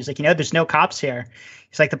one town. He's like, you know, there's no cops here.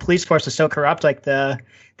 He's like, the police force is so corrupt. Like they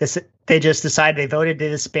just decided they voted, they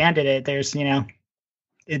disbanded it. There's, you know,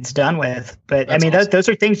 it's done with. But That's I mean, awesome. those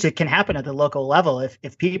are things that can happen at the local level.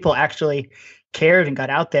 If people actually cared and got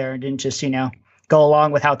out there and didn't just, you know, go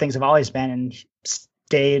along with how things have always been and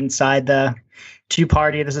stay inside the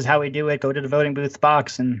two-party, this is how we do it, go to the voting booth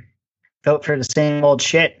box and vote for the same old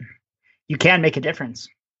shit, you can make a difference.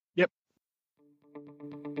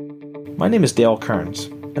 My name is Dale Kearns,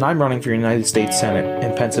 and I'm running for United States Senate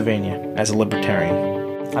in Pennsylvania as a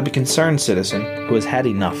Libertarian. I'm a concerned citizen who has had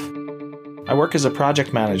enough. I work as a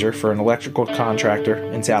project manager for an electrical contractor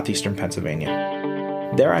in southeastern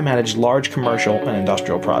Pennsylvania. There I manage large commercial and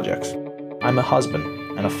industrial projects. I'm a husband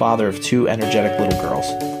and a father of 2 energetic little girls.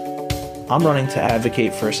 I'm running to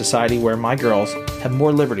advocate for a society where my girls have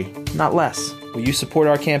more liberty, not less. Will you support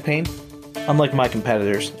our campaign? Unlike my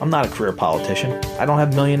competitors, I'm not a career politician. I don't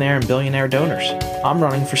have millionaire and billionaire donors. I'm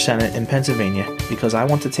running for Senate in Pennsylvania because I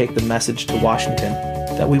want to take the message to Washington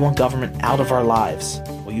that we want government out of our lives.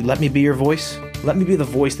 Will you let me be your voice? Let me be the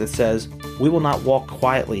voice that says, we will not walk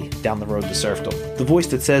quietly down the road to serfdom. The voice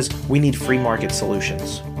that says, we need free market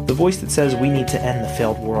solutions. The voice that says, we need to end the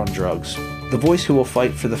failed war on drugs. The voice who will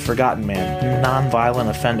fight for the forgotten man, non-violent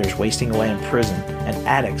offenders wasting away in prison, and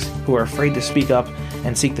addicts who are afraid to speak up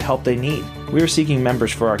and seek the help they need. We are seeking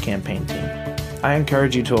members for our campaign team. I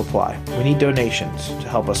encourage you to apply. We need donations to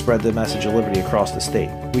help us spread the message of liberty across the state.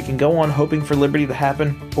 We can go on hoping for liberty to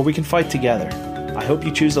happen, or we can fight together. I hope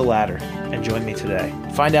you choose the latter and join me today.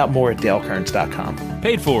 Find out more at dalekearns.com.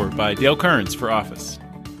 Paid for by Dale Kearns for office.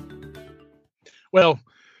 Well,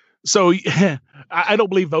 so I don't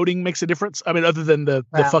believe voting makes a difference. I mean, other than the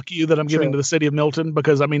fuck you that I'm giving to the city of Milton,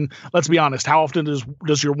 because I mean, let's be honest, how often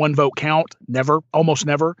does your one vote count? Never, almost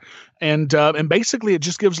never. And basically it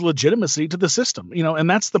just gives legitimacy to the system, you know, and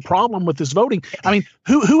that's the problem with this voting. I mean,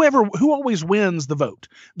 who always wins the vote?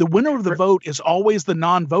 The winner of the vote is always the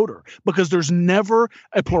non-voter, because there's never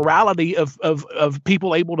a plurality of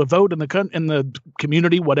people able to vote in the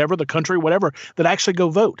community, whatever, the country, whatever, that actually go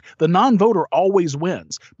vote. The non-voter always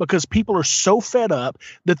wins because people are so fed up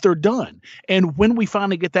that they're done. And when we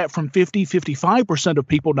finally get that from 55% of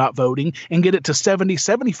people not voting and get it to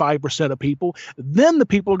 75% of people, then the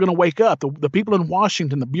people are going to wake up. The people in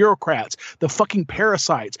Washington, the bureaucrats, the fucking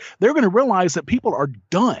parasites, they're going to realize that people are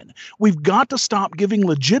done. We've got to stop giving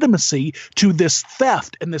legitimacy to this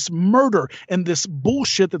theft and this murder and this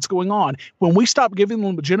bullshit that's going on. When we stop giving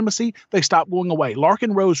them legitimacy, they stop going away.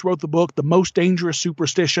 Larkin Rose wrote the book, The Most Dangerous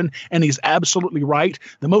Superstition, and he's absolutely right.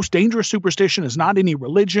 The most dangerous superstition is not any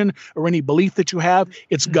religion or any belief that you have.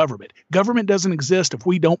 It's government. Government doesn't exist if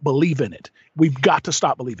we don't believe in it. We've got to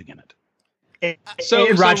stop believing in it.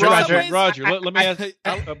 Roger, let me ask.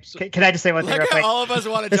 Can I just say one thing real quick? All of us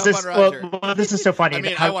want to jump on Roger. Well, this is so funny. I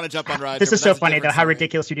mean, I want to jump on Roger. This is so funny, though, how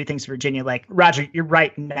ridiculous you do things in Virginia. Like, Roger, you're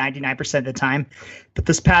right 99% of the time. But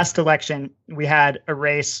this past election, we had a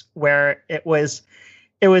race where it was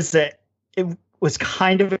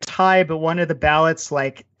kind of a tie, but one of the ballots,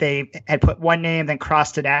 like, they had put one name, then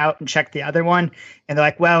crossed it out and checked the other one. And they're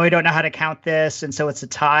like, well, we don't know how to count this. And so it's a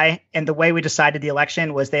tie. And the way we decided the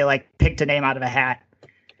election was they like picked a name out of a hat.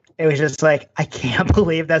 It was just like, I can't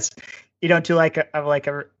believe you don't do like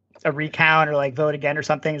a recount or like vote again or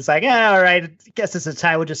something. It's like, yeah, all right, I guess it's a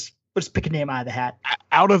tie. We'll just pick a name out of the hat.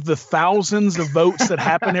 Out of the thousands of votes that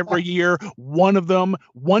happen every year, one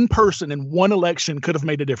person in one election could have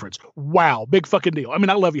made a difference. Wow, big fucking deal. I mean,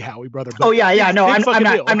 I love you, Howie, brother. Oh yeah, no,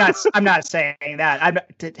 I'm not saying that.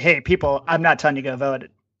 Hey, people, I'm not telling you to go vote,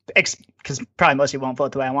 because probably most of you won't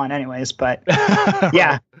vote the way I want, anyways. But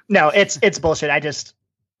yeah, no, it's bullshit. I just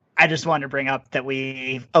wanted to bring up that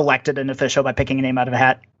we elected an official by picking a name out of a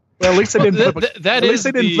hat. Well, at least they didn't flip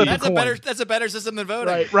a coin. That's a better system than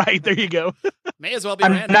voting. Right. There you go. May as well be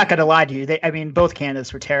I'm random. not going to lie to you. Both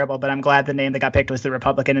candidates were terrible, but I'm glad the name that got picked was the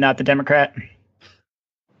Republican and not the Democrat.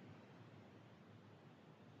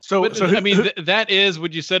 That is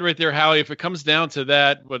what you said right there, Howie. If it comes down to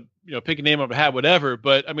that, pick a name of a hat, whatever.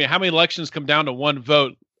 But I mean, how many elections come down to one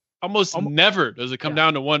vote? Almost never does it come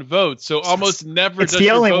down to one vote. So almost never. It's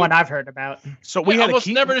the only one I've heard about. So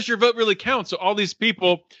never does your vote really count. So all these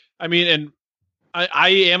people. I mean, and I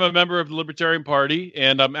am a member of the Libertarian Party,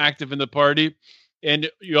 and I'm active in the party. And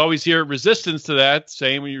you always hear resistance to that,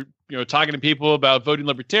 saying when you're talking to people about voting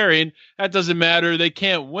Libertarian, that doesn't matter. They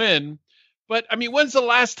can't win. But I mean, when's the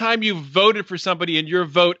last time you voted for somebody and your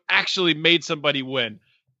vote actually made somebody win?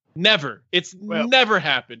 Never. It's never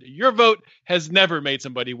happened. Your vote has never made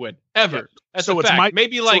somebody win, ever. Yeah. That's a fact.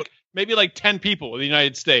 Maybe like 10 people in the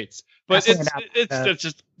United States. But it's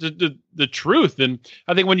just the truth. And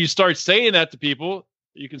I think when you start saying that to people,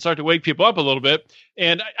 you can start to wake people up a little bit.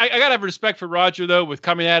 And I got to have respect for Roger, though, with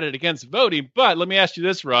coming at it against voting. But let me ask you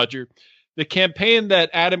this, Roger. The campaign that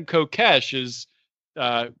Adam Kokesh is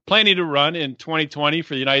planning to run in 2020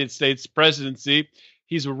 for the United States presidency,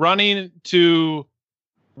 he's running to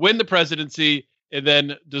win the presidency and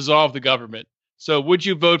then dissolve the government. So would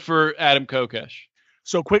you vote for Adam Kokesh?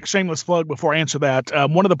 So quick shameless plug before I answer that.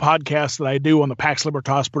 One of the podcasts that I do on the Pax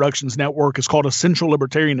Libertas Productions Network is called Essential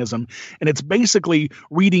Libertarianism. And it's basically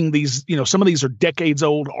reading these, some of these are decades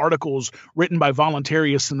old articles written by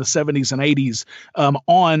voluntarists in the 70s and 80s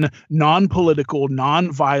on non-political,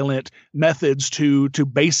 non-violent methods to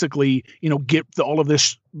basically, get all of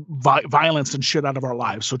this violence and shit out of our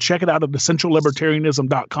lives. So check it out at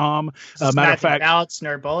essentiallibertarianism.com. Matter of fact, ballots,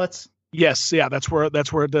 nor bullets. Yes, yeah, that's where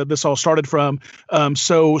this all started from.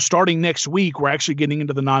 So starting next week, we're actually getting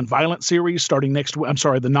into the non-violent series.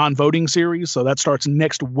 The non-voting series. So that starts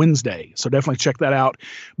next Wednesday. So definitely check that out.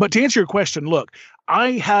 But to answer your question, look,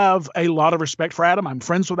 I have a lot of respect for Adam. I'm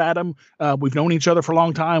friends with Adam. We've known each other for a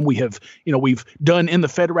long time. We have, we've done in the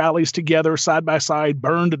Fed rallies together, side by side,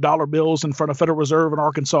 burned dollar bills in front of Federal Reserve in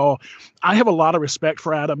Arkansas. I have a lot of respect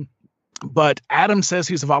for Adam. But Adam says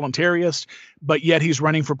he's a voluntarist, but yet he's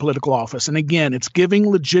running for political office. And again, it's giving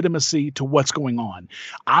legitimacy to what's going on.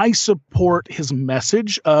 I support his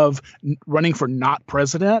message of running for not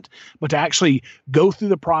president, but to actually go through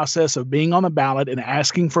the process of being on the ballot and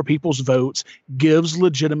asking for people's votes gives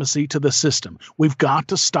legitimacy to the system. We've got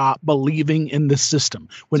to stop believing in this system.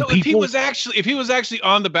 If he was actually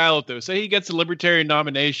on the ballot, though, say he gets a Libertarian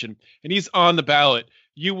nomination and he's on the ballot,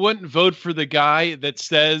 you wouldn't vote for the guy that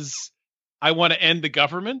says I want to end the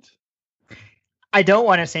government? I don't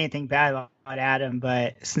want to say anything bad about Adam,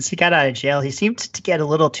 but since he got out of jail, he seemed to get a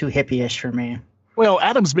little too hippie-ish for me. Well,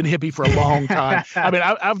 Adam's been hippie for a long time. I mean,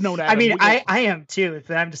 I've known Adam. I mean, I am too,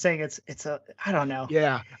 but I'm just saying it's a, I don't know.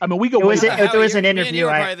 Yeah. I mean, we go. There was an interview. You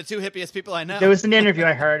are probably the two hippiest people I know. There was an interview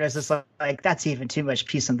I heard. I was just like, that's even too much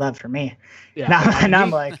peace and love for me. Yeah. And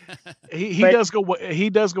I'm like, he does go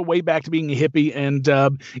way back to being a hippie, and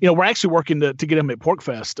we're actually working to get him at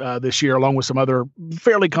PORCFest this year, along with some other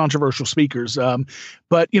fairly controversial speakers.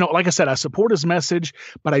 But like I said, I support his message,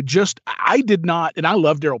 but I did not, and I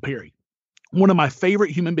love Daryl Perry. One of my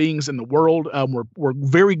favorite human beings in the world. We're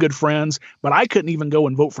very good friends, but I couldn't even go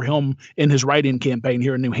and vote for him in his write-in campaign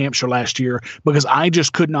here in New Hampshire last year because I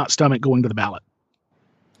just could not stomach going to the ballot.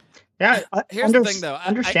 Yeah, here's the thing, though.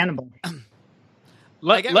 Understandable.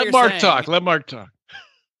 Let Marc talk. Let Marc talk.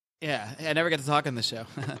 Yeah, I never get to talk on the show.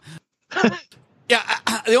 Yeah,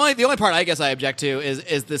 the only part I guess I object to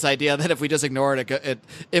is this idea that if we just ignore it,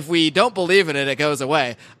 if we don't believe in it, it goes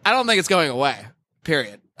away. I don't think it's going away.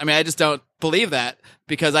 Period. I mean, I just don't believe that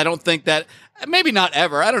because I don't think that, maybe not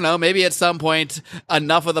ever, I don't know, maybe at some point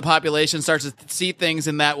enough of the population starts to see things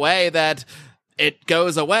in that way that it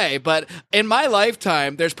goes away. But in my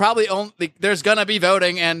lifetime, there's gonna be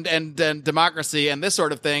voting and democracy and this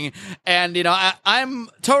sort of thing. And I'm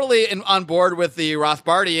totally on board with the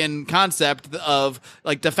Rothbardian concept of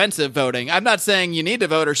like defensive voting. I'm not saying you need to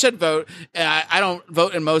vote or should vote. I don't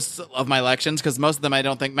vote in most of my elections because most of them I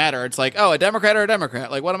don't think matter. It's like, oh, a Democrat or a Democrat.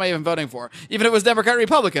 Like, what am I even voting for? Even if it was Democrat or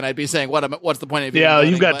Republican, I'd be saying, what's the point of even voting?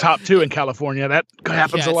 You've got top two in California. That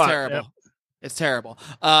happens a lot. Terrible. Yeah. It's terrible.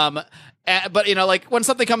 But like when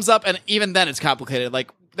something comes up, and even then it's complicated.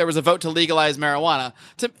 Like there was a vote to legalize marijuana,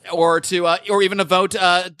 or even a vote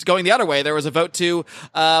going the other way. There was a vote to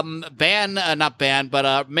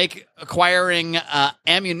make acquiring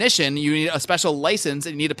ammunition. You need a special license,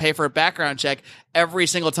 and you need to pay for a background check every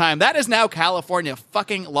single time. That is now California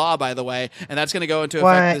fucking law, by the way, and that's going to go into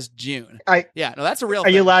effect this June. That's a real. Are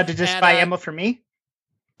thing. You allowed to just buy ammo for me?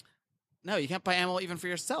 No, you can't buy ammo even for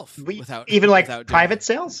yourself without private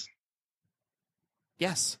sales.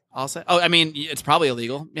 Yes, I'll say. Oh, I mean, it's probably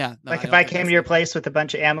illegal. Yeah. No, if I came to your place with a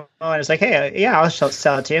bunch of ammo and it's like, hey, yeah, I'll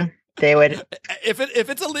sell it to you. They would. If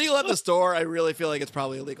it's illegal at the store, I really feel like it's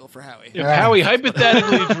probably illegal for Howie. If Howie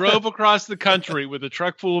hypothetically drove across the country with a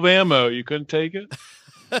truck full of ammo, you couldn't take it.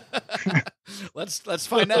 Let's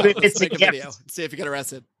find out. Let's make a video and see if you get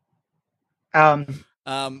arrested. The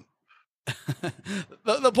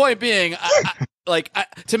point being,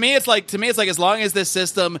 to me, it's like as long as this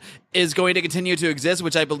system is going to continue to exist,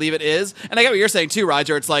 which I believe it is, and I get what you're saying too,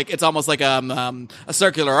 Rodger. It's almost like a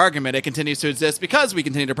circular argument. It continues to exist because we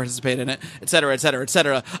continue to participate in it, et cetera, et cetera, et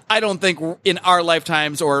cetera. I don't think in our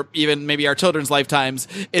lifetimes, or even maybe our children's lifetimes,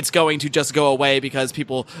 it's going to just go away because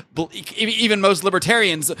people, even most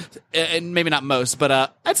libertarians, and maybe not most,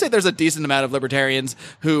 but I'd say there's a decent amount of libertarians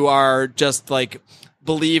who are just like.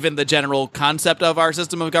 Believe in the general concept of our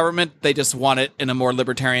system of government. They just want it in a more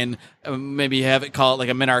libertarian, maybe call it like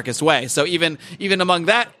a minarchist way. So even among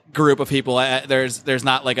that group of people, there's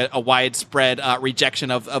not like a widespread rejection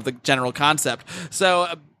of the general concept. So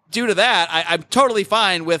due to that, I'm totally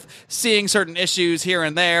fine with seeing certain issues here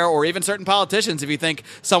and there, or even certain politicians. If you think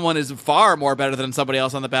someone is far more better than somebody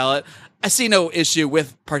else on the ballot, I see no issue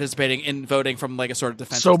with participating in voting from like a sort of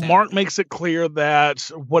defensive So standpoint. Marc makes it clear that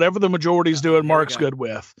whatever the majority's doing, Marc's good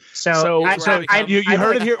with. So you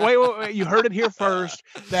heard it here. Wait, you heard it here first.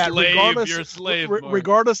 That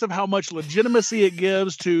regardless of how much legitimacy it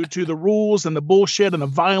gives to the rules and the bullshit and the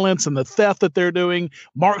violence and the theft that they're doing,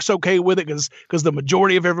 Marc's okay with it because the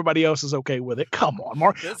majority of everybody else is okay with it. Come on,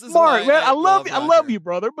 Marc. Marc, man, I love you,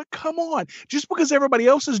 brother, but come on. Just because everybody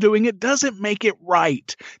else is doing it doesn't make it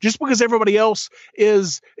right. Just because everybody else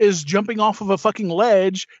is jumping off of a fucking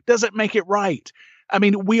ledge doesn't make it right. I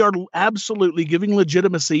mean, we are absolutely giving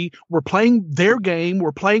legitimacy. We're playing their game.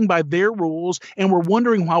 We're playing by their rules. And we're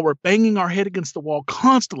wondering why we're banging our head against the wall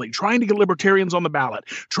constantly, trying to get libertarians on the ballot,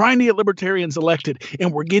 trying to get libertarians elected.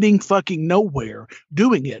 And we're getting fucking nowhere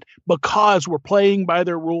doing it because we're playing by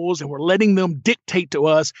their rules and we're letting them dictate to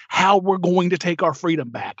us how we're going to take our freedom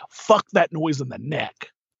back. Fuck that noise in the neck.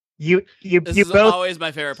 This is both, always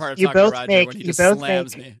my favorite part of talking to Rodger when he just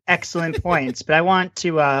slams me. Excellent points, but I want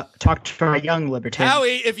to talk to our young libertarians.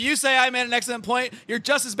 Howie, if you say I made an excellent point, you're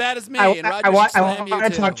just as bad as me. I want to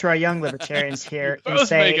talk to our young libertarians here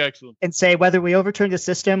and say whether we overturn the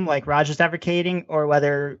system like Rodger's advocating, or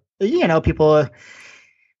whether people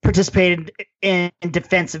participated in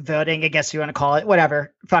defensive voting, I guess you want to call it,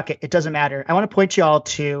 whatever. Fuck it. It doesn't matter. I want to point you all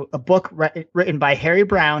to a book written by Harry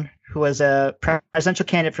Brown, who was a presidential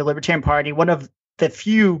candidate for the Libertarian Party, one of the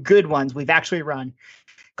few good ones we've actually run,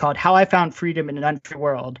 called How I Found Freedom in an Unfree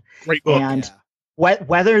World. Great book. And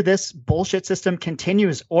whether this bullshit system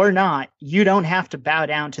continues or not, you don't have to bow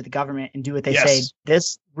down to the government and do what they say.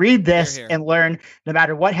 Read this and learn. No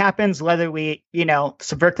matter what happens, whether we,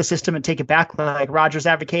 subvert the system and take it back like Rodger's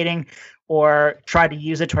advocating, or try to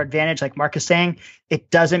use it to our advantage like Marc is saying,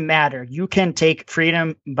 it doesn't matter. You can take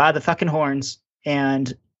freedom by the fucking horns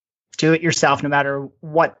and do it yourself, no matter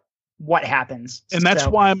what happens. And that's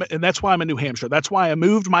why I'm in New Hampshire. That's why I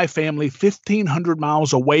moved my family 1,500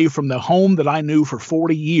 miles away from the home that I knew for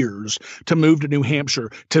 40 years to move to New Hampshire,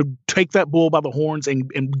 to take that bull by the horns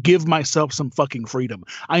and give myself some fucking freedom.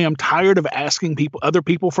 I am tired of asking other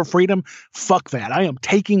people for freedom. Fuck that. I am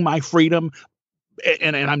taking my freedom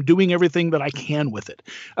and I'm doing everything that I can with it.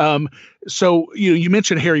 So you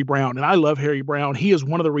mentioned Harry Brown, and I love Harry Brown. He is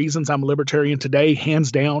one of the reasons I'm a libertarian today,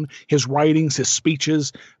 hands down. His writings, his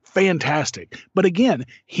speeches, fantastic. But again,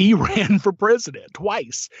 he ran for president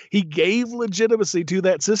twice. He gave legitimacy to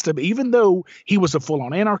that system, even though he was a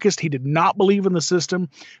full-on anarchist. He did not believe in the system,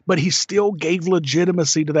 but he still gave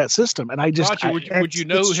legitimacy to that system. And I just, Rodger, would you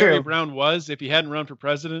know who Harry Brown was if he hadn't run for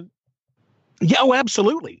president? Yeah, oh,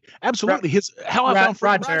 absolutely. Absolutely. I Found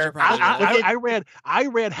Freedom. Rodger, I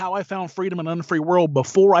read How I Found Freedom in an Unfree World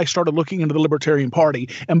before I started looking into the Libertarian Party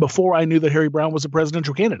and before I knew that Harry Brown was a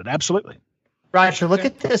presidential candidate. Absolutely. Rodger, look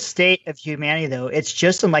at the state of humanity, though. It's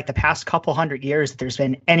just in like the past couple hundred years that there's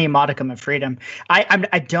been any modicum of freedom.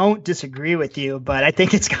 I don't disagree with you, but I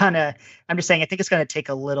think it's I think it's gonna take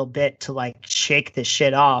a little bit to like shake this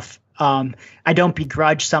shit off. I don't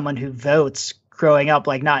begrudge someone who votes growing up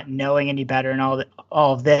like not knowing any better and all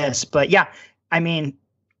of this, but yeah, I mean,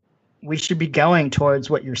 we should be going towards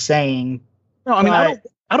what you're saying. No, I mean,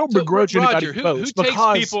 I don't begrudge anybody who votes takes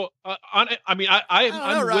people on it. I mean,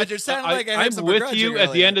 I'm with you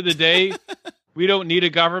at the end of the day. We don't need a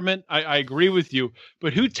government. I agree with you,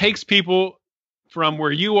 but who takes people from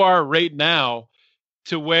where you are right now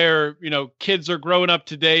to where kids are growing up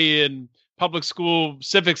today in public school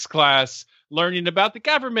civics class, learning about the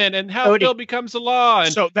government and how a bill becomes a law.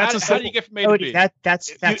 And so how do you get from A to B?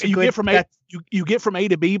 You get from A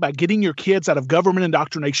to B by getting your kids out of government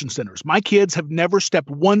indoctrination centers. My kids have never stepped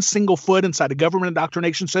one single foot inside a government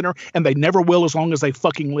indoctrination center, and they never will as long as they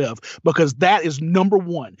fucking live, because that is number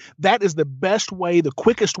one. That is the best way, the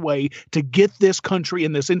quickest way to get this country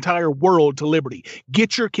and this entire world to liberty.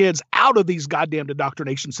 Get your kids out of these goddamn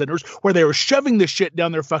indoctrination centers where they are shoving this shit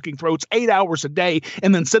down their fucking throats 8 hours a day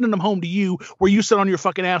and then sending them home to you where you sit on your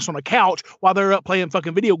fucking ass on a couch while they're up playing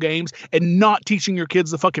fucking video games and not teaching your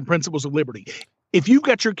kids the fucking principles of liberty. If you've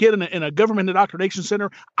got your kid in a government indoctrination center,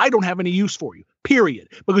 I don't have any use for you, period,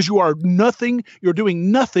 because you're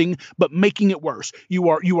doing nothing but making it worse. You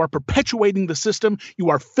are perpetuating the system. You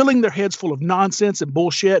are filling their heads full of nonsense and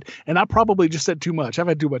bullshit. And I probably just said too much. I've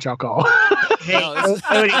had too much alcohol.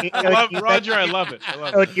 Rodger, I love it.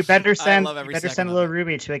 You better send little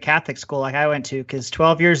Ruby to a Catholic school like I went to, because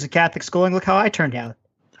 12 years of Catholic schooling, look how I turned out.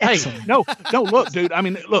 Excellent. Hey, no, look, dude. I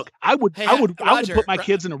mean, look, I would put my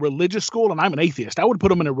kids in a religious school, and I'm an atheist. I would put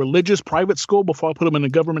them in a religious private school before I put them in a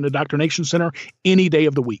government indoctrination center any day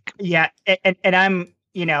of the week. Yeah, and I'm,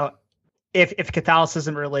 if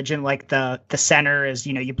Catholicism religion, like the center is,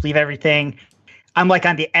 you believe everything, I'm like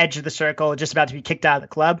on the edge of the circle, just about to be kicked out of the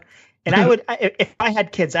club. And I would, if I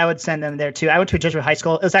had kids, I would send them there too. I went to a Jesuit high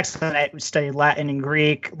school. It was excellent. I studied Latin and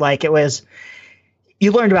Greek. Like it was.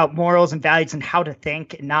 You learned about morals and values and how to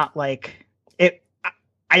think, and not like it.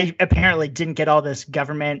 I apparently didn't get all this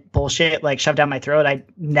government bullshit like shoved down my throat. I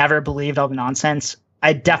never believed all the nonsense.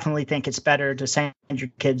 I definitely think it's better to send your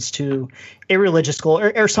kids to a religious school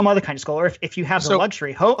or some other kind of school. Or if you have the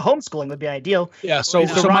luxury, homeschooling would be ideal. Yeah. So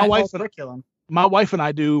my wife and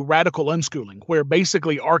I do radical unschooling, where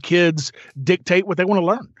basically our kids dictate what they want to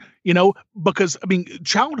learn, because I mean,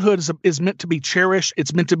 childhood is meant to be cherished.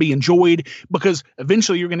 It's meant to be enjoyed, because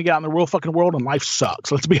eventually you're going to get out in the real fucking world and life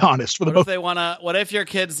sucks. Let's be honest. What if your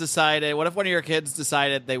kids decided, what if one of your kids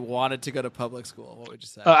decided they wanted to go to public school? What would you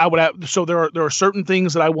say? There are certain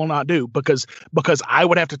things that I will not do because I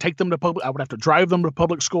would have to take them to public. I would have to drive them to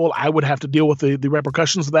public school. I would have to deal with the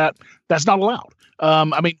repercussions of that. That's not allowed.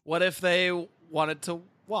 I mean, what if they wanted to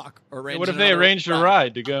walk or arrange? What if they arranged a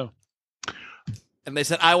ride to go? And they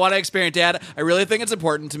said, "I want to experience, Dad. I really think it's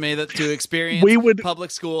important to me to experience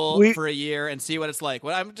public school for a year and see what it's like."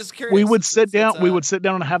 Well, I'm just curious. We would sit down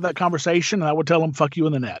and have that conversation, and I would tell them, "Fuck you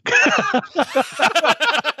in the neck."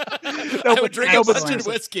 I would drink a bunch of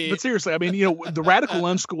whiskey. But seriously, I mean, the radical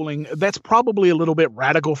unschooling, that's probably a little bit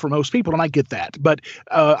radical for most people, and I get that. But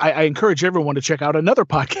I encourage everyone to check out another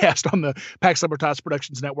podcast on the Pax Libertas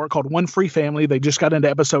Productions Network called One Free Family. They just got into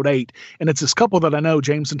episode 8, and it's this couple that I know,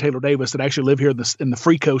 James and Taylor Davis, that actually live here in the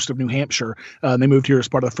free coast of New Hampshire. They moved here as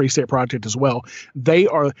part of the Free State Project as well. They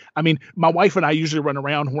are, I mean, my wife and I usually run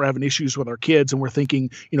around when we're having issues with our kids, and we're thinking,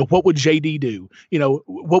 what would JD do?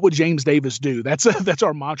 What would James Davis do? That's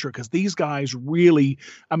our mantra, because these guys really,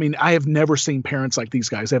 I mean, I have never seen parents like these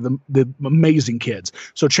guys. They have the amazing kids.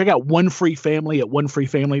 So check out One Free Family at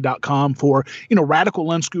onefreefamily.com for, radical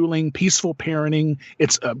unschooling, peaceful parenting.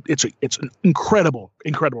 It's an incredible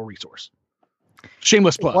resource.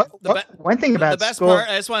 Shameless plug. One thing about the best school, part,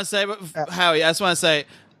 I just want to say, Howie, I just want to say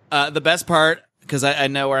the best part, because I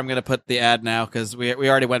know where I'm going to put the ad now, because we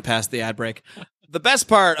already went past the ad break. The best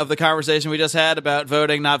part of the conversation we just had about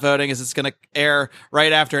voting, not voting, is it's going to air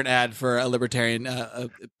right after an ad for a libertarian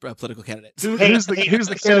political candidate. Who's the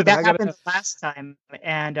candidate? So that happened last time,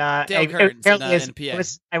 and Dale Kearns in PA.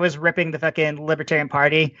 I was ripping the fucking Libertarian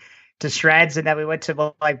Party to shreds, and then we went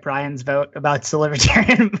to like Brian's vote about the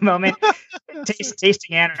Libertarian moment,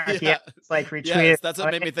 tasting anarchy. Yeah. It's like retweeted. Yes, that's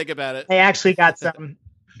what made me think about it. I actually got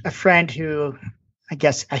a friend who, I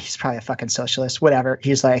guess he's probably a fucking socialist, whatever.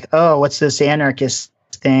 He's like, oh, what's this anarchist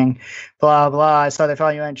thing? Blah, blah. I saw they follow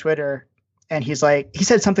you on Twitter. And he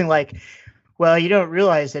said something like, well, you don't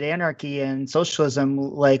realize that anarchy and socialism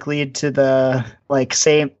lead to the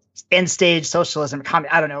same end stage socialism.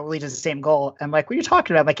 I don't know, lead to the same goal. I'm like, what are you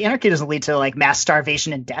talking about? Like, anarchy doesn't lead to mass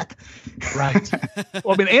starvation and death. Right.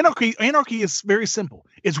 Well, I mean, anarchy is very simple.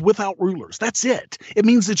 It's without rulers. That's it. It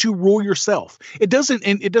means that you rule yourself. It doesn't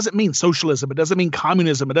mean socialism. It doesn't mean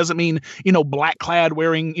communism. It doesn't mean, black clad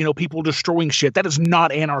wearing, people destroying shit. That is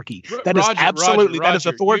not anarchy. That is absolutely, that's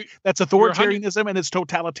authoritarianism and it's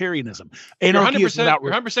totalitarianism. Anarchy is without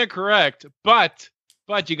rulers. You're 100% correct, but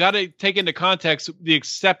you got to take into context the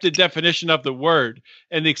accepted definition of the word.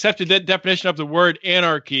 And the accepted definition of the word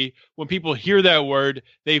anarchy, when people hear that word,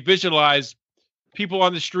 they visualize people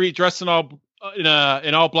on the street dressed in all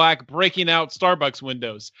black breaking out Starbucks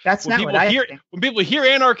windows. That's not what I think. When people hear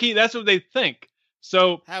anarchy, that's what they think.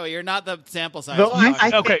 So, Howie, you're not the sample size. Well,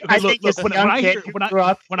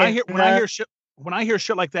 when I hear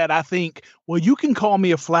shit like that, I think, well, you can call me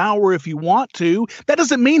a flower if you want to. That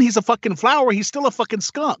doesn't mean he's a fucking flower. He's still a fucking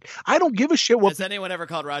skunk. I don't give a shit. Has anyone ever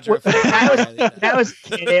called Rodger? That was a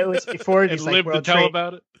kid. It was before these World Trade.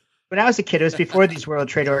 About it. When I was a kid, it was before these World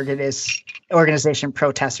Trade Organization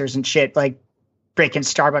protesters and shit, breaking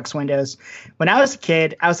Starbucks windows. When I was a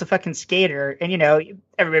kid, I was a fucking skater, and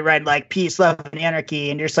everybody read peace, love, and anarchy,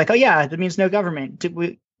 and you're just like, oh yeah, that means no government.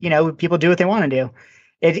 People do what they want to do.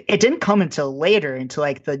 It didn't come until later, into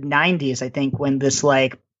the 90s, I think, when this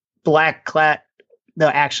black clad. No,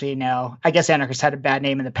 actually, no. I guess anarchists had a bad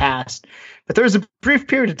name in the past, but there was a brief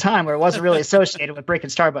period of time where it wasn't really associated with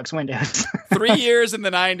breaking Starbucks windows. 3 years in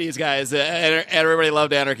the 90s, guys, and everybody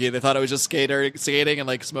loved anarchy. They thought it was just skating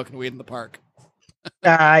and smoking weed in the park.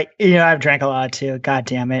 I've drank a lot too. God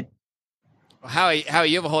damn it. Howie,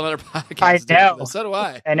 you have a whole other podcast. I know. So do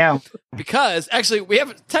I. I know. Because actually, we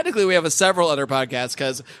have several other podcasts,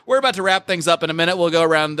 because we're about to wrap things up in a minute. We'll go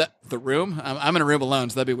around the room. I'm in a room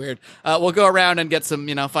alone, so that'd be weird. We'll go around and get some,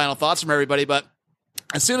 final thoughts from everybody. But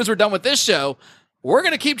as soon as we're done with this show, we're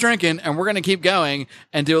going to keep drinking and we're going to keep going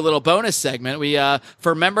and do a little bonus segment. We,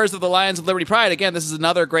 for members of the Lions of Liberty Pride, again, this is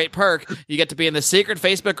another great perk. You get to be in the secret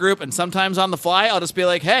Facebook group, and sometimes on the fly, I'll just be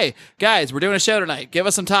like, hey, guys, we're doing a show tonight. Give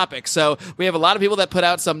us some topics. So we have a lot of people that put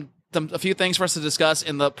out a few things for us to discuss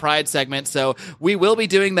in the Pride segment. So we will be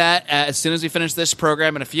doing that as soon as we finish this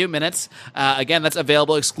program in a few minutes. Again, that's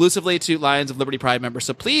available exclusively to Lions of Liberty Pride members.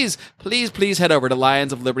 So please head over to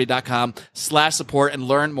lionsofliberty.com/support and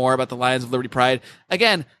learn more about the Lions of Liberty Pride.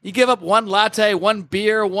 Again, you give up one latte, one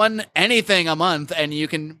beer, one anything a month, and you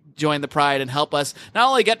can join the Pride and help us not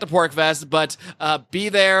only get to PORCFest, but be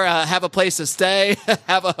there, have a place to stay,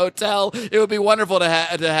 have a hotel. It would be wonderful to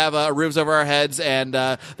have roofs over our heads and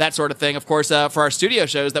that sort of thing. Of course, for our studio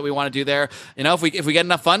shows that we want to do there, if we get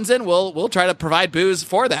enough funds in, we'll try to provide booze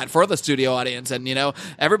for the studio audience, and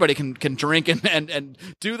everybody can drink and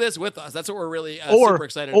do this with us. That's what we're really super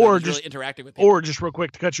excited about. Just really interacting with people. Or just real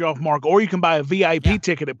quick to cut you off, Mark, or you can buy a VIP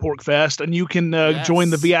ticket at PORCFest, and you can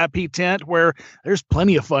join the VIP tent where there's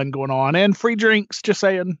plenty of fun going on and free drinks. Just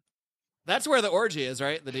saying. That's where the orgy is,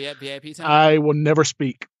 right? The VIP tent. I will never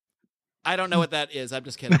speak. I don't know what that is. I'm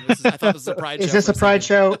just kidding. I thought this was a Pride show. Is this a Pride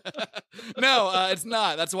show? No, it's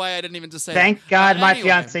not. That's why I didn't even just say Thank God my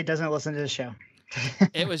fiance doesn't listen to the show.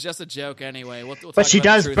 It was just a joke anyway. We'll but she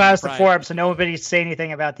does browse the pride. forum, so nobody say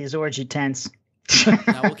anything about these orgy tents. No,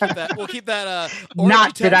 we'll keep that.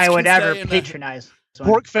 Not that I would ever patronize.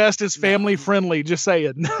 PORCFest is family friendly. Just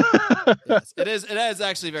saying. Yes, it is. It is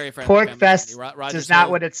actually very friendly. PORCFest is not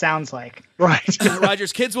what it sounds like. Right.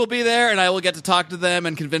 Roger's kids will be there, and I will get to talk to them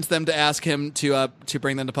and convince them to ask him to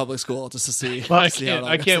bring them to public school just to see. Well, I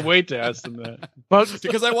can't wait to ask them that.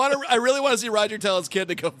 Because I really want to see Roger tell his kid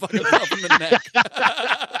to go fuck himself in the neck.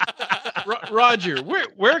 Roger,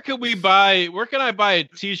 where can I buy a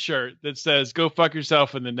T-shirt that says "Go fuck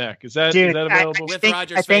yourself in the neck"? Is that available? With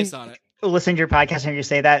Roger's face on it. Listening to your podcast and you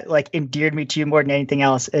say that endeared me to you more than anything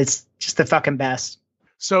else. It's just the fucking best.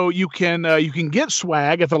 So you can get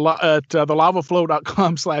swag at the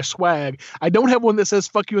lavaflow.com/swag. I don't have one that says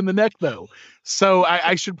 "fuck you in the neck" though, so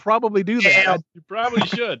I should probably do that. You probably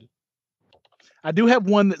should. I do have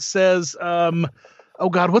one that says, "Oh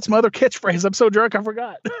God, what's my other catchphrase? I'm so drunk, I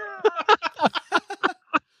forgot."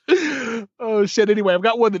 Oh shit! Anyway, I've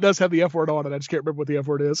got one that does have the F word on it. I just can't remember what the F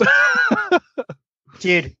word is.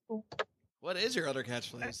 Dude. What is your other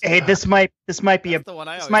catchphrase? Hey, this might be a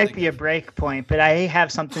break point, but I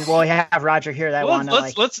have something. Well, I have Roger here that one.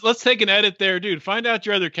 Let's take an edit there, dude. Find out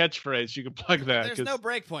your other catchphrase. You can plug that. There's no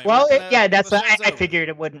break point. Well, I figured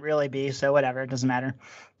it wouldn't really be, so whatever, it doesn't matter.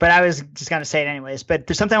 But I was just gonna say it anyways. But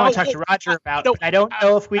there's something I want to talk to Roger about. I don't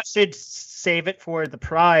know if we should save it for the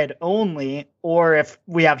Pride only, or if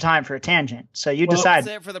we have time for a tangent. So you decide.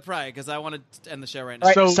 Save it for the Pride because I want to end the show right now.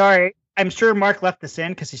 Right, so sorry. I'm sure Marc left this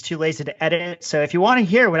in because he's too lazy to edit it. So if you want to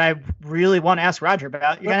hear what I really want to ask Roger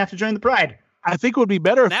about, you're going to have to join the Pride. I think it would be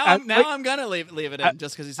better. I'm going to leave it in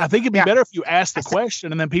just because he said I think it'd be better if you ask the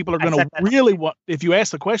question, and then people are going to really want. If you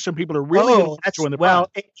ask the question, people are really going to join the Pride.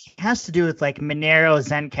 Well, it has to do with Monero,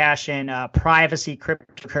 Zencash, and privacy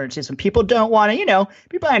cryptocurrencies. When people don't want to,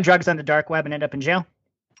 be buying drugs on the dark web and end up in jail.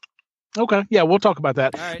 Okay, yeah, we'll talk about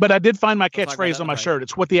that. Right. But I did find my catchphrase on my shirt.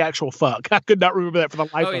 It's "what the actual fuck." I could not remember that for the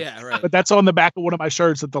life of me. Yeah, right. But that's on the back of one of my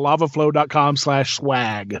shirts at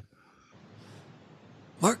thelavaflow.com/swag.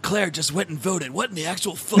 Marc Claire just went and voted. What in the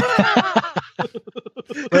actual fuck?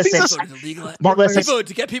 Marc voted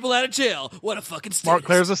to get people out of jail. What a fucking status. Marc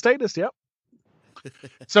Claire's a statist, yep.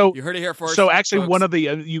 So you heard it here first. So actually, folks. one of the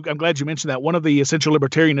I'm glad you mentioned that. One of the Essential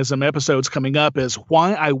Libertarianism episodes coming up is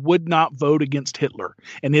why I would not vote against Hitler,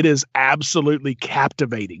 and it is absolutely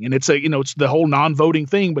captivating. And it's it's the whole non-voting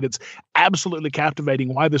thing, but it's absolutely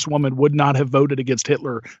captivating why this woman would not have voted against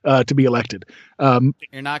Hitler to be elected.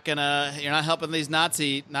 You're not helping these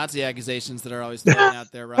Nazi accusations that are always thrown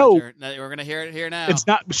out there, Roger. No. We're gonna hear it here now. It's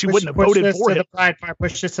not. She wouldn't have voted for it.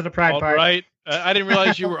 Push this to the Pride part. All right. I didn't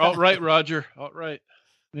realize you were alt-right, Roger. Alt-right.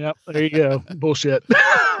 Yep, there you go. Bullshit.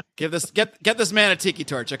 Get this man a tiki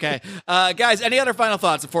torch, okay? Guys, any other final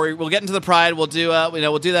thoughts before we'll get into the Pride? We'll do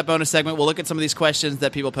we'll do that bonus segment. We'll look at some of these questions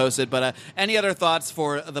that people posted. But any other thoughts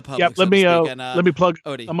for the public? Yep. Let me plug.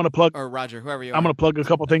 Odie, I'm going to plug or Roger, whoever you are. I'm going to plug a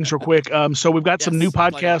couple things real quick. So we've got some new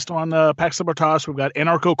podcast on Pax Libertas. We've got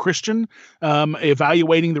Anarcho-Christian,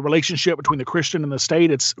 evaluating the relationship between the Christian and the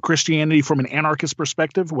state. It's Christianity from an anarchist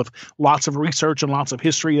perspective with lots of research and lots of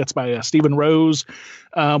history. That's by Stephen Rose.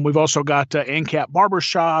 We've also got ANCAP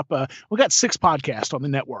Barbershop. We've got 6 podcasts on the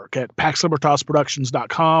network at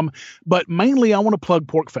PaxLibertasProductions.com. But mainly I want to plug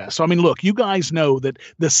PORCFest. So, I mean, look, you guys know that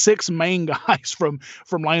the 6 main guys from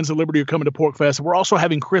Lions of Liberty are coming to PORCFest. We're also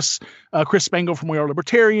having Chris Spangle from We Are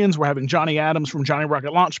Libertarians. We're having Johnny Adams from Johnny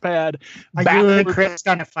Rocket Launchpad. Are you and Chris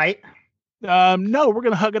going to fight? No, we're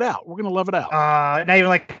going to hug it out. We're going to love it out. Not even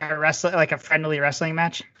like a friendly wrestling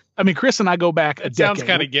match? I mean, Chris and I go back a decade. Sounds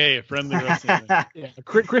kind of gay, a friendly wrestling. Yeah,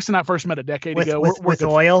 Chris and I first met a decade ago. With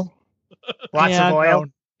oil? Lots of oil?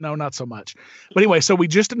 No, not so much. But anyway, so we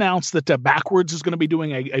just announced that Backwordz is going to be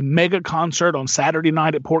doing a mega concert on Saturday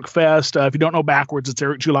night at PORCFest. If you don't know Backwordz, it's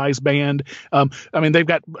Eric July's band. I mean, they've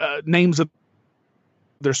got names of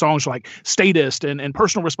their songs like Statist and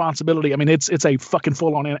Personal Responsibility. I mean, it's a fucking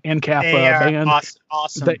full-on ANCAP band.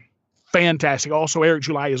 Awesome. Fantastic. Also, Eric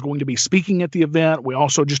July is going to be speaking at the event. We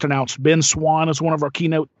also just announced Ben Swan as one of our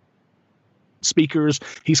keynote speakers.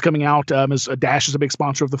 He's coming out as Dash is a big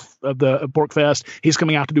sponsor of the PORCFest. He's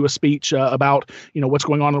coming out to do a speech about what's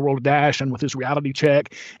going on in the world of Dash and with his reality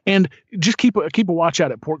check. And just keep a watch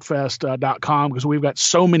out at PORCFest.com because we've got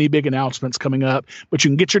so many big announcements coming up. But you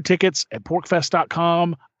can get your tickets at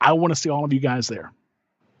PORCFest.com. I want to see all of you guys there.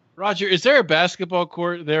 Roger, is there a basketball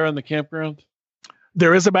court there on the campground?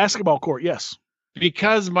 There is a basketball court, yes.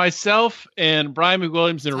 Because myself and Brian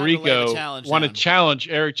McWilliams and Rico want to challenge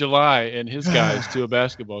Eric July and his guys to a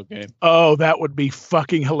basketball game. Oh, that would be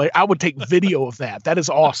fucking hilarious. I would take video of that. That is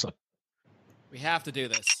awesome. We have to do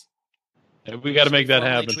this. We got to make that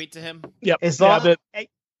happen. Tweet to him. Yep. As long, I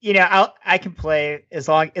can play as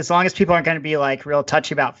long as people aren't going to be like real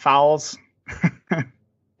touchy about fouls.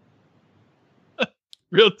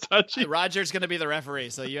 Real touchy. Rodger's going to be the referee,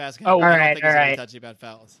 so you ask him. Oh, I don't all right, think he's all gonna be right. touchy about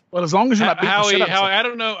fouls. Well, as long as you're not beating Howie, the shit out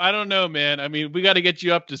of I don't know, man. I mean, we got to get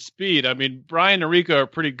you up to speed. I mean, Brian and Rico are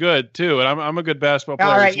pretty good too, and I'm a good basketball player.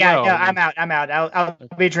 All right, as well. yeah, no, I'm out. I'll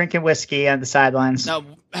be drinking whiskey on the sidelines. No,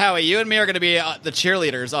 Howie, you and me are going to be the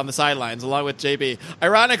cheerleaders on the sidelines, along with JB.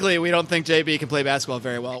 Ironically, we don't think JB can play basketball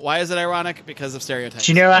very well. Why is it ironic? Because of stereotypes.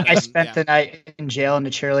 Do you know I spent the night in jail in a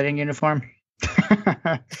cheerleading uniform?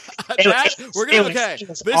 Okay. This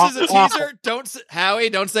is a teaser.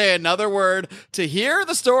 Howie, don't say another word to hear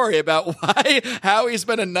the story about why Howie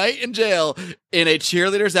spent a night in jail in a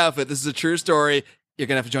cheerleader's outfit. This is a true story. You're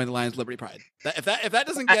gonna have to join the Lions Liberty Pride. If that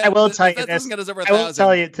doesn't get, I will tell you that this. doesn't get us over 1,000. I will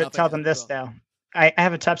tell you to tell them this though. I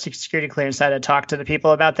have a top security clearance. I had to talk to the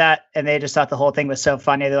people about that, and they just thought the whole thing was so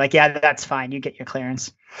funny. They're like, "Yeah, that's fine. You get your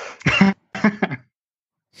clearance."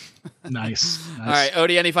 Nice. All right,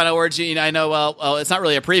 Odie, any final words? I know. Well, it's not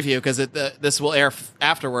really a preview because this will air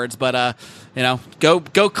afterwards. But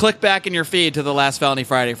go click back in your feed to the last Felony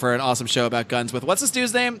Friday for an awesome show about guns with what's this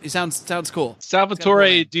dude's name? He sounds cool.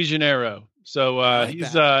 Salvatore Di Gennaro. So like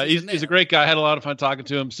he's a great guy. I had a lot of fun talking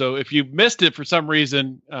to him. So if you missed it for some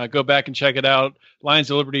reason, go back and check it out.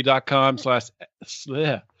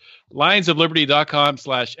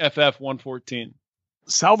 lionsofliberty.com/FF114.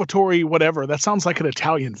 Salvatore, whatever. That sounds like an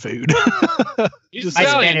Italian food. He's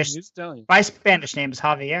Italian. He's Italian. My Spanish name is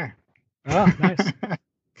Javier. Oh, nice.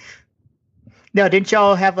 No, didn't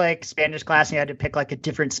y'all have like Spanish class and you had to pick like a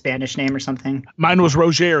different Spanish name or something? Mine was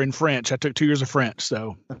Roger in French. I took 2 years of French,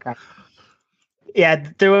 so. Okay. Yeah,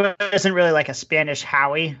 there wasn't really like a Spanish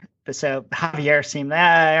Howie, but so Javier seemed all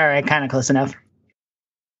right, kind of close enough.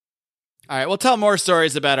 All right, we'll tell more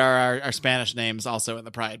stories about our Spanish names also in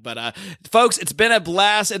the Pride. But folks, it's been a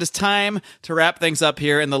blast. It is time to wrap things up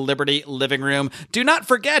here in the Liberty Living Room. Do not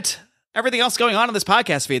forget everything else going on in this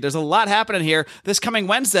podcast feed. There's a lot happening here. This coming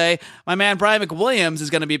Wednesday, my man Brian McWilliams is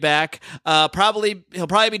going to be back. He'll probably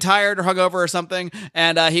be tired or hungover or something,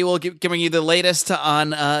 and he will giving you the latest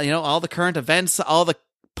on all the current events, all the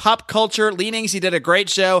pop culture leanings. He did a great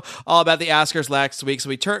show all about the Oscars last week, so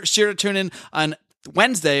be sure to tune in on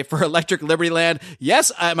Wednesday for Electric Liberty Land.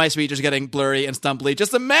 Yes, my speech is getting blurry and stumbly.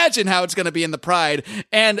 Just imagine how it's going to be in the Pride.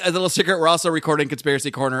 And a little secret, we're also recording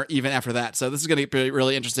Conspiracy Corner even after that. So this is going to be a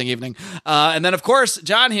really interesting evening. And then, of course,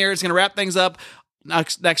 John here is going to wrap things up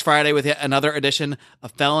next Friday with yet another edition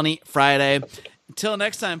of Felony Friday. Until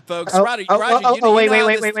next time, folks. Roger,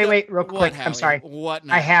 wait, real quick. Howie? I'm sorry. What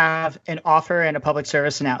now? I have an offer and a public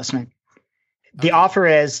service announcement. The offer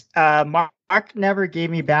is Marc never gave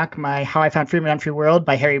me back my How I Found Freedom in an Unfree World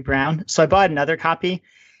by Harry Brown. So I bought another copy.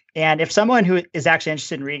 And if someone who is actually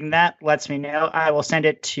interested in reading that lets me know, I will send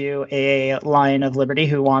it to a Lion of Liberty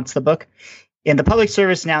who wants the book. And the public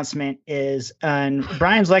service announcement is on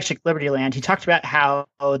Brian's Electric Liberty Land. He talked about how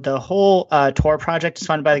the whole Tor project is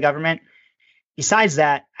funded by the government. Besides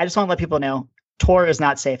that, I just want to let people know Tor is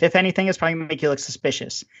not safe. If anything, it's probably going to make you look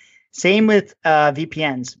suspicious. Same with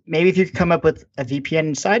VPNs. Maybe if you could come up with a VPN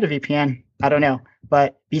inside a VPN, I don't know.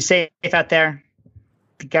 But be safe out there.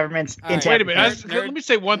 The government's into Wait a minute. Let me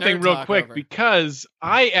say one thing real quick, because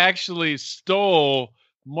I actually stole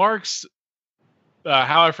Marc's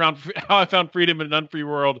How I Found Freedom in an Unfree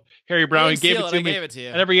World. Harry Brown gave it to me.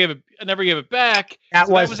 I never gave it back. That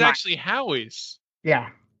was actually Howie's. Yeah.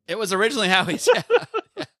 It was originally Howie's. Yeah.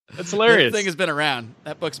 That's hilarious. That thing has been around.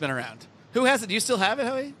 That book's been around. Who has it? Do you still have it,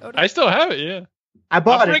 Howie? I still have it, yeah. I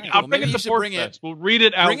bought it. I'll bring it to PORCFest. We'll read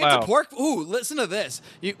it out loud. Bring it to Pork. Ooh, listen to this.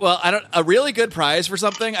 A really good prize for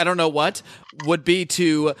something, I don't know what, would be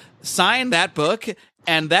to sign that book.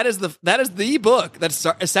 And that is the book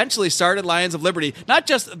that essentially started Lions of Liberty. Not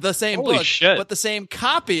just the same book, but the same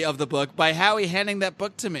copy of the book by Howie handing that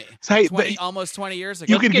book to me almost 20 years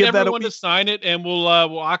ago. You can get everyone to sign it, and we'll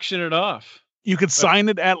auction it off. You could sign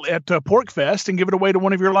it at PORCFest and give it away to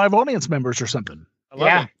one of your live audience members or something. I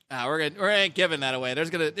love it. We're giving that away.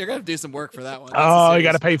 You're gonna do some work for that one. You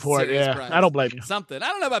got to pay for it. Yeah, prize. I don't blame you. Something I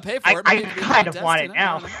don't know about pay for it. I kind of want it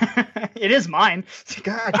now. It is mine.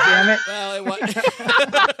 God damn it! Well,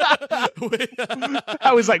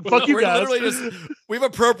 I was like, "Fuck you guys." We've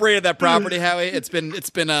appropriated that property, Howie. It's been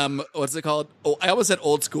what's it called? Oh, I almost said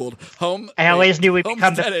old schooled. I always knew we'd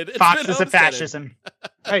become the foxes of fascism.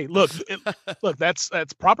 Hey, look, that's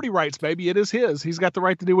property rights, baby. It is his. He's got the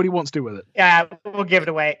right to do what he wants to with it. Yeah, we'll give it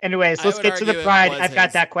away. Anyways, let's get to the Pride. I've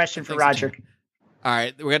got that question for Roger. All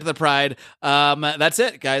right, we'll get to the Pride. That's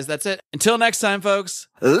it, guys. That's it. Until next time, folks.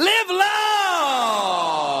 Live long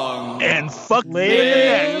and and fuck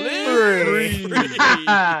Live free.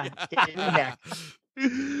 Get in the neck.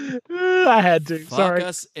 I had to. Fuck Sorry.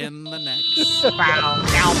 us in the neck. Bow, down,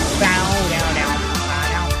 bow, down, down, bow,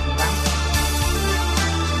 down, bow.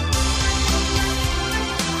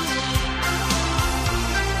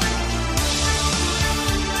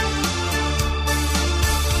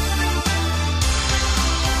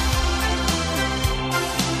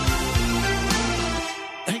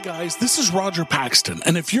 Hey guys, this is Rodger Paxton,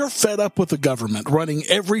 and if you're fed up with the government running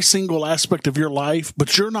every single aspect of your life,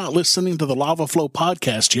 but you're not listening to the Lava Flow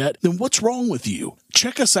podcast yet, then what's wrong with you?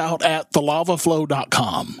 Check us out at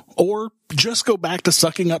thelavaflow.com, or just go back to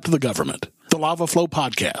sucking up to the government. The Lava Flow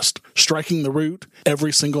podcast, striking the root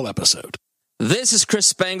every single episode. This is Chris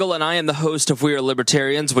Spangle, and I am the host of We Are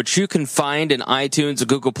Libertarians, which you can find in iTunes,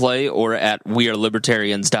 Google Play, or at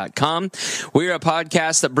wearelibertarians.com. We are a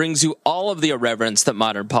podcast that brings you all of the irreverence that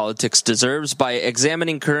modern politics deserves by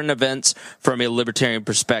examining current events from a libertarian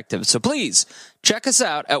perspective. So please, check us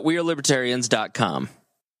out at wearelibertarians.com.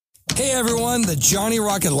 Hey everyone, the Johnny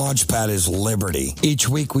Rocket Launchpad is Liberty. Each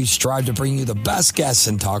week we strive to bring you the best guests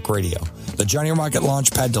in talk radio. The Johnny Rocket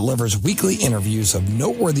Launchpad delivers weekly interviews of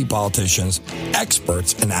noteworthy politicians,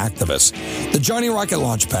 experts, and activists. The Johnny Rocket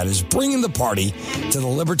Launchpad is bringing the party to the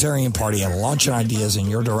Libertarian Party and launching ideas in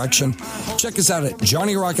your direction. Check us out at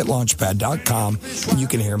johnnyrocketlaunchpad.com, and you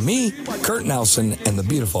can hear me, Kurt Nelson, and the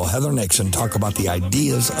beautiful Heather Nixon talk about the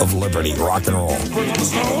ideas of liberty. Rock and roll.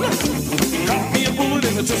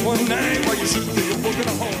 Just one night while you shoot the book in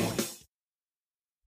a hole.